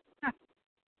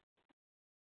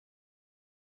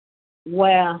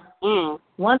 Well,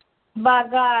 once by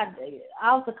God,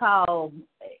 altar call,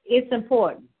 it's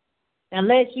important.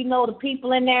 Unless you know the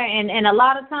people in there, and a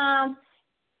lot of times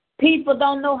people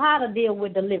don't know how to deal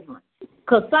with deliverance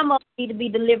because some of them need to be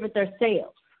delivered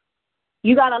themselves.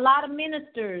 You got a lot of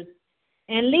ministers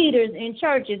and leaders in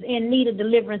churches in need of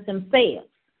deliverance themselves.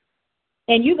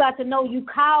 And you got to know you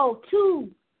called to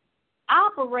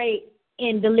operate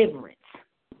in deliverance.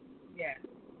 Yeah.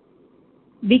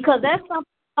 Because that's something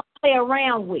to play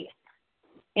around with.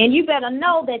 And you better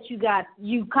know that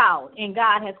you called and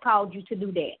God has called you to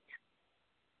do that.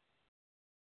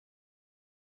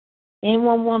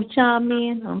 Anyone want to chime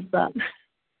in? I'm sorry.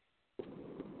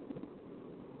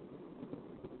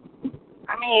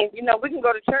 I mean, we can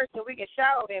go to church and we can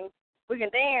shout and we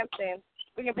can dance and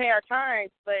we can pay our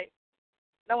tithes, but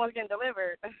no one's getting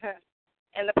delivered.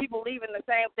 And the people leaving the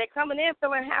same. They're coming in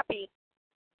feeling happy,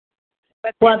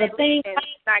 but the thing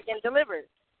not getting delivered.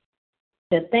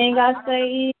 The thing I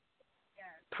say is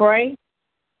pray,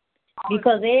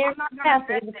 because every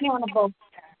pastor is accountable.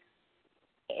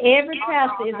 Every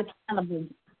pastor is accountable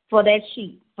for that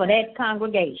sheep, for that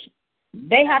congregation.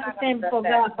 They have to stand before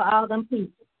God for all them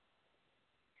people.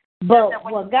 But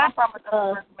what God does,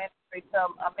 a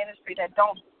ministry that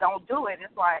don't do it,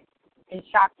 it's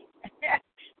shocking.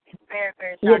 It's very,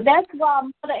 very shocking. Yeah, that's why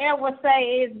Mother L would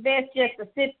say it's best just to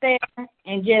sit there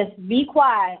and just be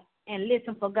quiet and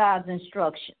listen for God's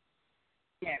instruction.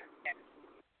 Yeah.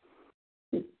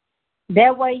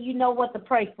 That way you know what to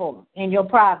pray for in your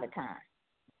private time.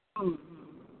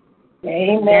 Mm-hmm.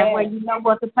 Amen. That way you know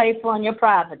what to pray for in your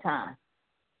private time.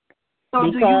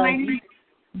 So do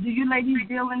you ladies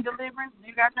deal in deliverance? Do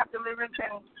you guys have deliverance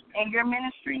in your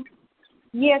ministry?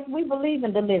 Yes, we believe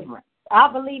in deliverance. I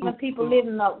believe in people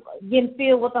getting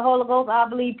filled with the Holy Ghost. I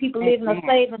believe people living a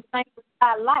saved and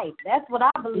sanctified life. That's what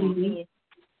I believe in.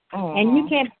 Mm-hmm. And you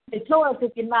can't be victorious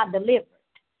if you're not delivered.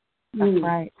 That's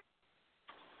right.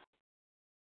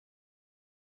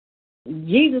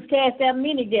 Jesus cast out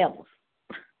many devils.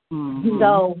 Mm-hmm.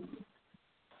 So,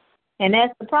 and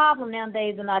that's the problem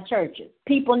nowadays in our churches.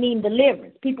 People need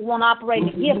deliverance. People want to operate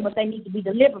in gift, but they need to be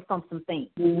delivered from some things.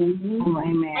 Mm-hmm. Oh,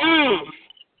 amen.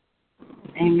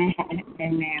 Amen.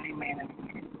 Amen.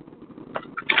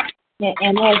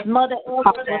 And as Mother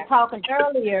Elsa was talking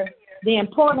earlier, the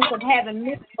importance of having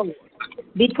mentors,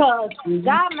 because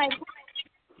God may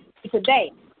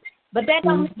today, but that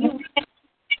don't mean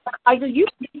you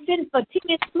be sitting for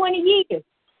 10, 20 years.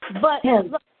 But you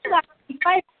got to be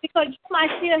faithful, because you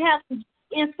might still have some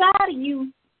inside of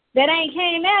you that ain't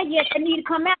came out yet that need to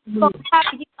come out before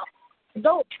the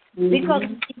door. Because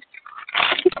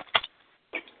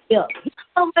you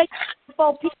don't wait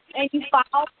before people and you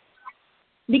fall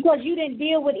because you didn't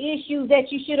deal with issues that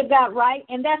you should have got right,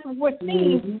 and that's what we're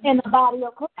seeing in the body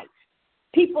of Christ.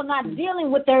 People not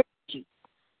dealing with their issues,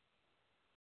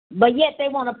 but yet they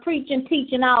want to preach and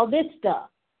teach and all this stuff,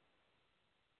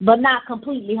 but not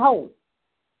completely whole.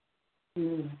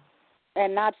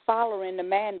 And not following the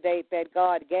mandate that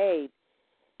God gave.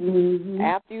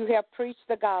 After you have preached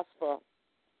the gospel,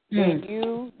 then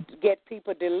you get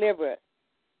people delivered.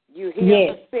 You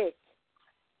heal the sick.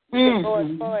 You can go as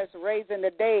far as raising the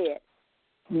dead.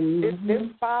 This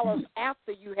follows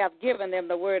after you have given them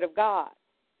the word of God.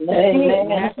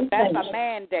 That's a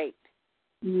mandate.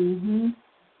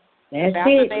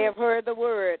 After they have heard the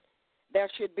word, there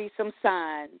should be some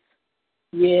signs.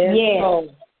 Yes.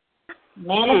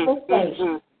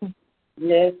 Manifestation.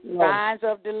 Signs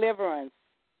of deliverance.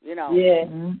 You know, Yeah.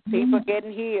 people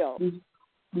getting healed.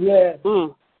 Yeah.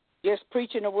 Just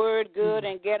preaching the word good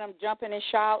and get them jumping and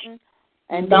shouting.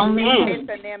 And Don't then miss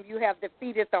missing them, you have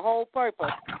defeated the whole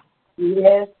purpose.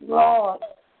 Yes, Lord.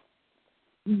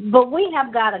 But we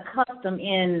have got a custom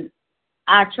in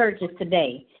our churches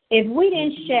today. If we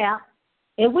didn't shout,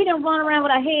 if we didn't run around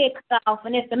with our head cut off,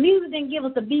 and if the music didn't give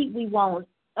us the beat we wanted,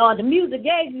 or the music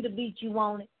gave you the beat you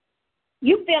wanted,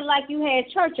 you felt like you had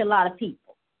church, a lot of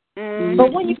people.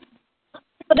 But when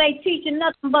they teaching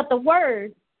nothing but the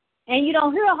word, and you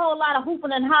don't hear a whole lot of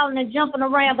hooping and hollering and jumping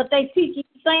around, but they teaching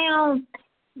sound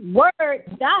word,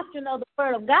 doctrine of the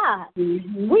word of God.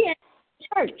 We in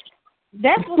church.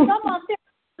 That's what some of us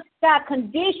got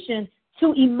conditioned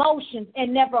to emotions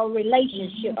and never a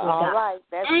relationship with God. All right,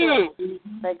 that's good.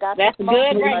 They got That's good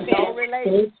right there. No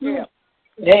relationship.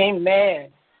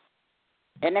 Amen.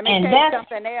 And let me tell you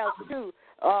something else too.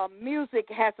 Music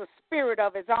has a spirit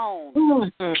of its own.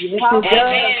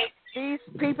 These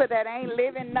people that ain't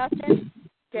living nothing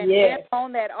can get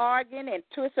on that organ and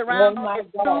twist around on the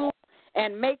stool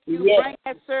and make you bring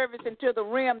that service into the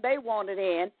realm they want it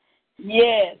in.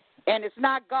 Yes. And it's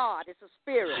not God, it's a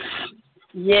spirit.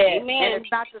 Yes. And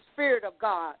it's not the spirit of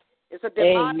God. It's a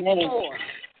demonic force.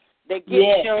 They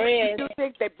get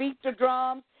music, they beat the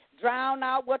drums, drown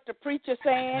out what the preacher's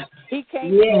saying. He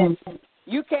can't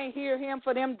you can't hear him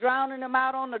for them drowning him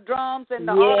out on the drums and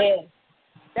the organ.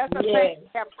 That's a thing that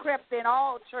have crept in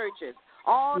all churches.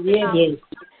 All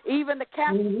even the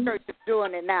Catholic Church is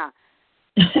doing it now.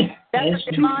 That's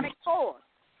a demonic force.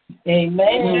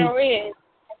 Amen.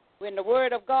 When the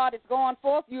word of God is going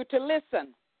forth, you're to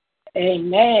listen.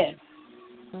 Amen.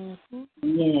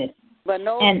 Yes. But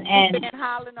no, you've been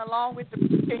hollering along with the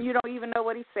preacher and you don't even know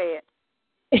what he said.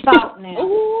 Talk now.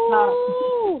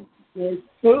 Ooh. It's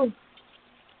true.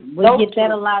 We get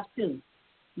that a lot too.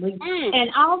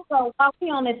 And also, while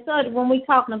we're on this subject, when we're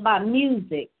talking about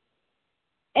music,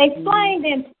 explain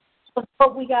then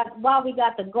what we got, why we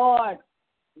got the guard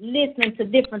listening to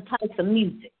different types of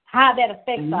music, how that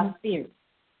affects our spirit.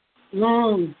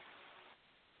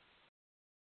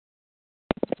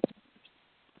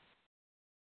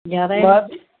 Yeah,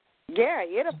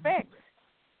 it affects.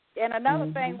 And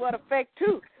another thing what affect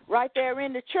too, right there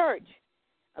in the church.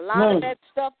 A lot of that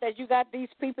stuff that you got these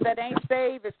people that ain't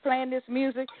saved is playing this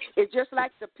music. It's just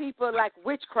like the people like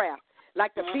witchcraft,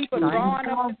 like the people drawing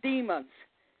up the demons.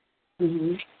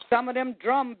 Some of them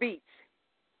drum beats.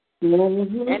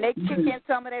 And they kick in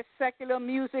some of that secular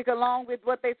music along with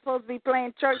what they're supposed to be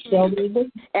playing church music.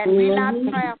 And we're not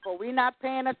prayerful. We're not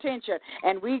paying attention.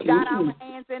 And we got our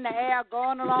hands in the air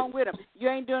going along with them. You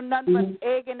ain't doing nothing but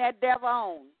egging that devil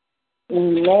on.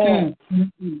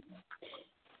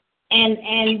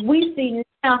 And we see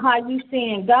now how you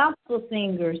seeing gospel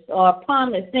singers or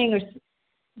prominent singers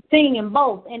singing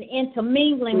both and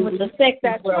intermingling with the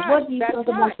secular world. What do you think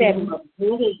about that?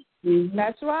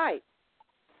 That's right.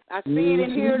 I see it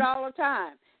and hear it all the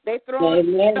time. They throw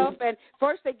stuff, and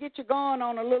first they get you going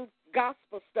on a little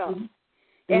gospel stuff.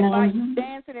 And while you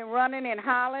dancing and running and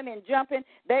hollering and jumping,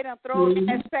 they done throw in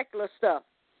that secular stuff.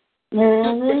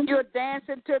 You're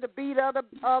dancing to the beat of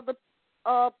the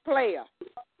player.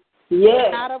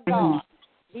 Not of God.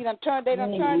 They done turned that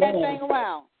thing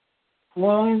around.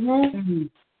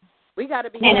 We got to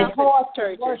be careful in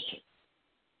churches.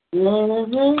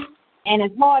 And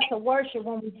it's hard to worship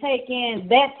when we take in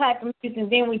that type of music and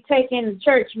then we take in the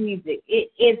church music.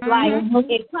 It's like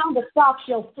it kind of stops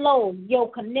your flow, your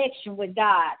connection with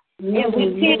God. And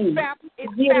it saps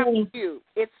you.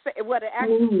 It's what it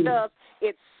actually does.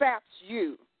 It saps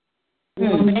you.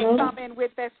 When they come in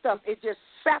with that stuff, it just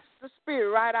saps the spirit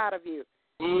right out of you.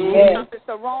 Because it's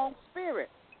the wrong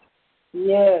spirit. We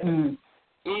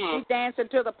dancing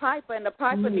to the piper, and the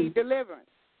piper needs deliverance.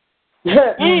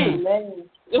 Well,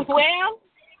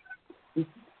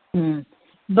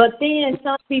 but then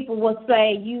some people will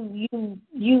say you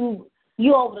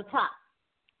over the top.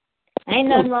 Ain't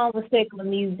nothing wrong with secular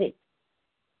music,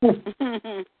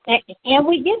 and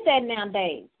we get that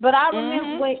nowadays. But I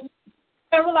remember when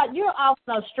you're off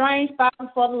a strange fire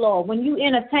for the Lord when you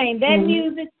entertain that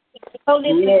music, go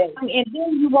listen, and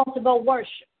then you want to go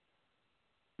worship.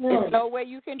 There's no way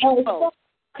you can do both.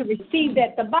 To receive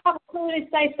that, the Bible clearly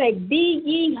say, "Be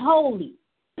ye holy,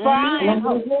 for I am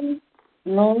holy."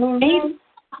 No,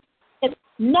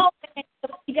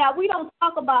 God, we don't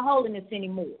talk about holiness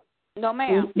anymore. No,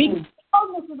 ma'am. Because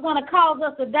holiness is going to cause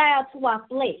us to die to our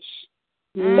flesh.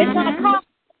 It's going to cause us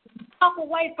to talk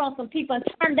away from some people and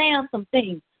turn down some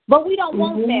things. But we don't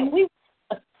want that. We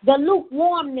want the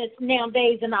lukewarmness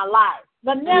nowadays in our lives,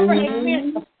 but never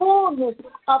experience the fullness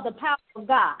of the power of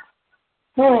God.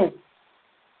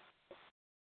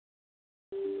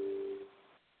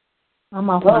 I'm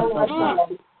off my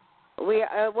soapbox.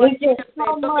 They're looking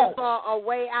for a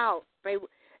way out.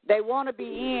 They want to be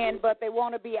in, but they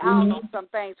want to be out on some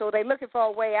things. So they're looking for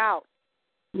a way out.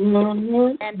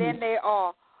 Mm-hmm. And then they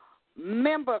are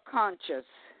member conscious,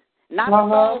 not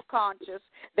soul conscious.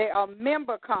 They are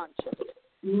member conscious.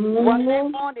 Mm-hmm. What they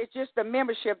want is just the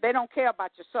membership. They don't care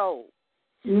about your soul.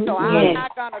 Mm-hmm. So I'm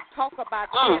not going to talk about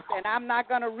this, and I'm not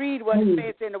going to read what it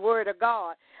says in the Word of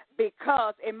God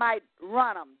because it might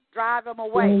run them, drive them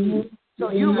away. Mm-hmm. So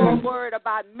you're more worried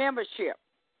about membership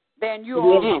than you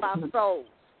are about souls.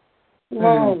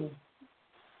 Mm-hmm.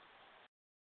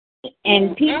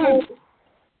 And people,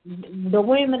 the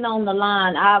women on the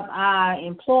line, I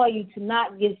implore you to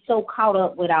not get so caught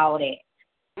up with all that.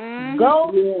 Mm-hmm.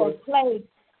 Go to a place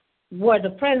where the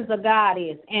presence of God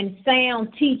is and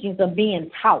sound teachings are being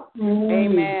taught.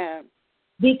 Mm-hmm. Amen.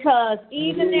 Because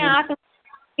even now, I can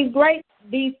see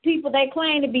these people, they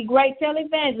claim to be great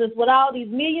televangelists with all these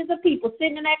millions of people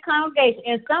sitting in that congregation,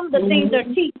 and some of the things they're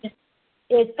teaching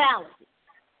is fallacy.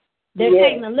 They're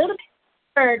taking a little bit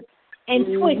of word and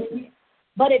twisting it.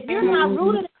 But if you're not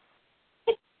rooted in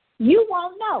it, you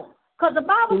won't know. Because the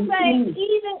Bible says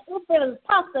even if it was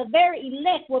possible, the very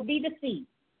elect will be deceived.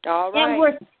 All right. And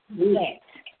we're that.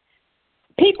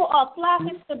 People are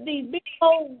flocking to these big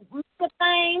old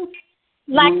things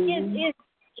like it's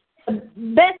the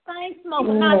best thing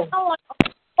smoking. Not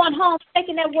going home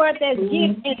taking that word that's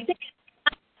given and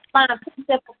find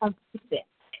precept on precept.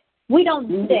 We don't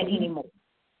do that anymore.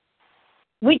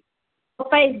 We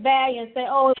face value and say,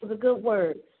 oh, it was a good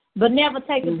word, but never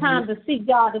take the time to seek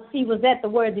God to see was that the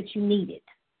word that you needed.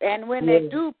 And when they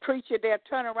do preach it, they'll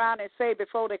turn around and say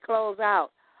before they close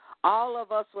out, all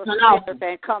of us will sinners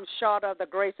and come short of the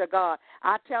grace of God.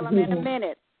 I tell them in a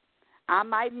minute, I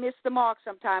might miss the mark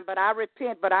sometime, but I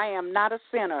repent, but I am not a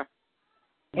sinner.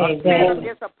 Exactly. A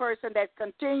sinner is a person that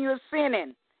continues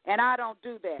sinning, and I don't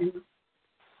do that.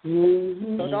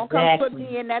 Mm-hmm. So don't come put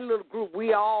me in that little group.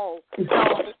 We all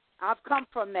know I've come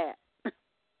from that.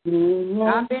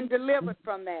 I've been delivered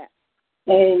from that.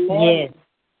 Amen.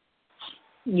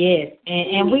 Yes.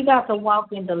 And we got to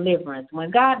walk in deliverance. When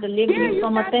God delivers you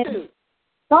from a thing,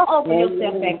 don't open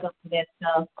yourself back up to that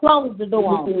stuff. Close the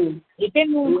door on it. If it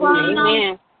means crying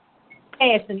on,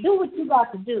 fast and do what you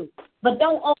got to do. But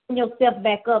don't open yourself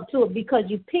back up to it because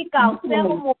you pick out 7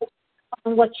 more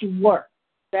than what you were.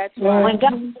 That's right. When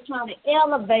God is trying to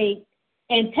elevate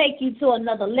and take you to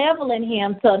another level in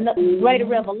Him, to a greater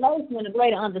revelation and a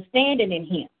greater understanding in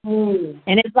Him.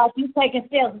 And it's like you taking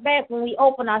steps back when we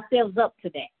open ourselves up to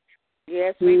that.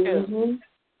 Yes, we do.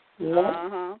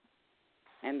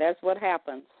 And that's what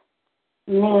happens.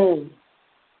 Amen.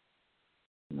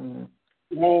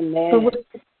 So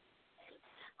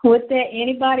with that,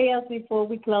 anybody else before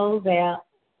we close out?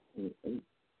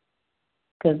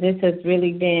 Because this has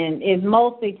really been,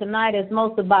 tonight is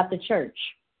mostly about the church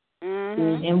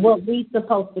and what we're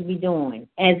supposed to be doing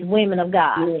as women of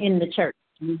God in the church.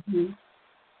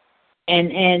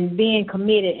 And being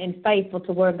committed and faithful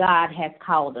to where God has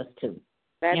called us to.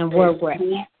 And where we're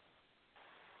at.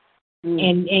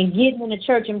 And getting in the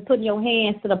church and putting your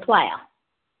hands to the plow.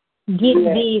 Get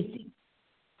busy.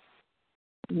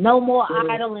 No more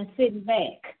idle and sitting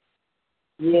back.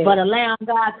 But allowing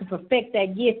God to perfect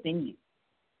that gift in you.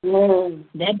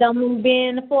 That don't mean being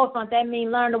in the forefront. That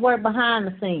means learn to work behind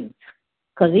the scenes.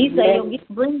 Because He said He'll get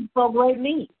to bring you before great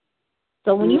men.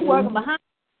 So when you're working behind,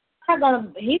 He's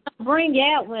going to bring you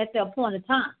out at that point of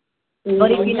time.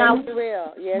 But if you're not, He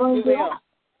will. Yes,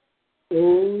 He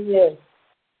will.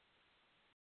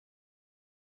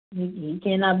 He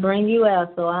cannot bring you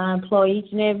out. So I implore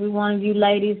each and every one of you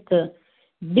ladies to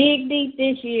dig deep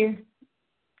this year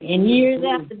and years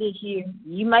after this year.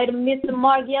 You might have missed the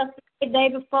mark yesterday, day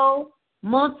before,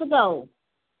 months ago.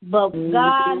 But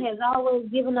God has always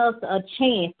given us a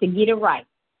chance to get it right.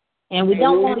 And we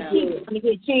don't want to keep trying to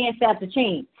get chance after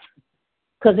chance.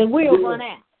 Because it will run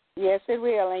out. Yes, it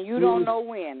will. And you don't know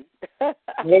when.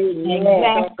 Exactly.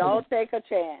 So don't take a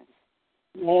chance.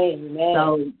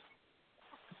 Amen.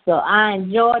 So I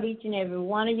enjoyed each and every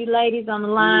one of you ladies on the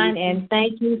line, and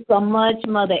thank you so much,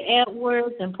 Mother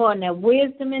Edwards, and pouring that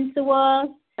wisdom into us.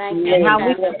 Thank you. And how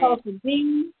we're supposed to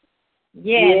be.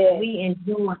 Yes, we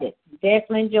enjoyed it.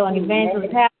 Definitely enjoyed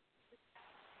Evangelist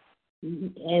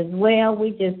as well.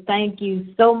 We just thank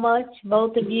you so much,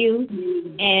 both of you.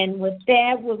 And with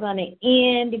that, we're going to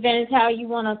end. Evangelist, how you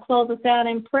want to close us out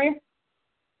in prayer?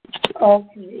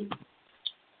 Okay.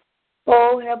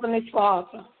 Oh, Heavenly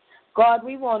Father, God,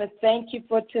 we want to thank you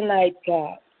for tonight,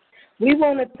 God. We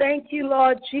want to thank you,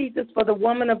 Lord Jesus, for the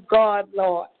woman of God,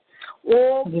 Lord,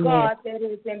 oh Amen. God, that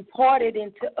is imparted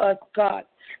into us, God,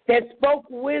 that spoke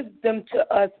wisdom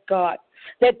to us, God,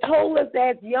 that told us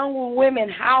as young women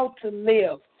how to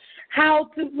live,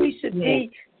 we should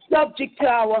be subject to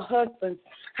our husbands,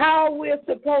 how we're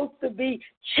supposed to be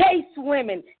chaste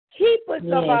women, keepers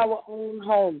of our own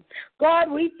home. God,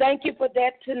 we thank you for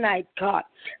that tonight, God.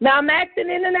 Now I'm asking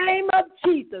in the name of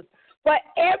Jesus for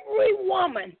every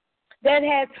woman that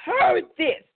has heard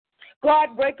this,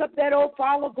 God, break up that old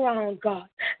fallow ground, God.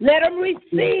 Let them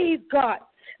receive, God.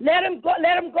 Let them go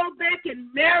back and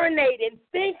marinate and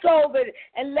think over it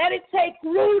and let it take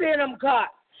root in them, God.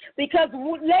 Because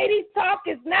ladies talk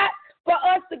is not for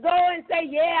us to go and say,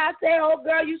 yeah, I say, oh,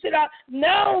 girl, you should.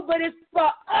 No, but it's for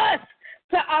us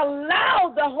to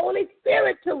allow the Holy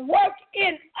Spirit to work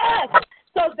in us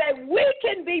so that we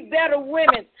can be better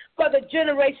women for the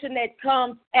generation that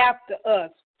comes after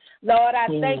us. Lord, I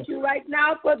thank you right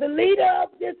now for the leader of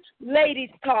this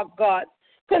Ladies Talk, God.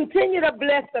 Continue to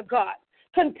bless her, God.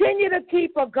 Continue to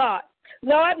keep her, God.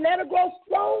 Lord, let her grow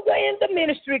stronger in the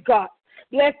ministry, God.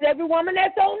 Bless every woman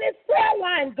that's on this prayer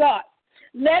line, God.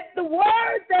 Let the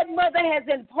words that Mother has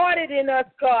imparted in us,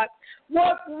 God,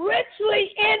 work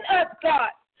richly in us, God,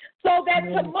 so that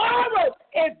tomorrow,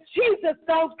 if Jesus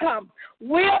don't come,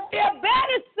 we'll be a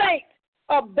better saint,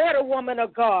 a better woman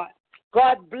of God.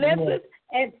 God bless us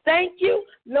and thank you,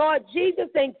 Lord Jesus,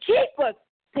 and keep us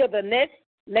till the next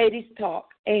Ladies Talk.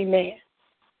 Amen.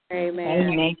 Amen.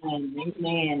 Amen.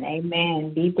 Amen.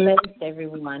 Amen. Be blessed,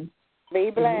 everyone. Be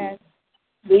blessed.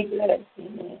 Be blessed.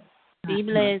 Amen. Be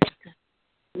blessed.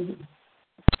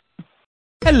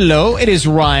 Hello, it is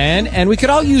Ryan, and we could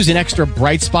all use an extra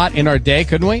bright spot in our day,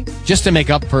 couldn't we? Just to make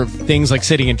up for things like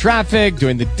sitting in traffic,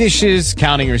 doing the dishes,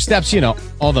 counting your steps,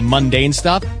 all the mundane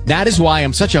stuff. That is why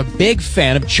I'm such a big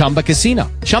fan of Chumba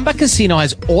Casino. Chumba Casino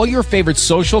has all your favorite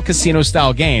social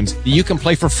casino-style games that you can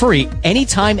play for free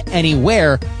anytime,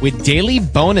 anywhere with daily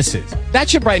bonuses. That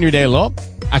should brighten your day a little.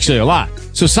 Actually, a lot.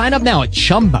 So sign up now at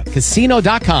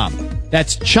ChumbaCasino.com.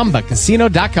 That's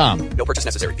ChumbaCasino.com. No purchase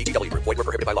necessary. VGW Group. Void where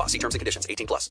prohibited by law. See terms and conditions. 18+.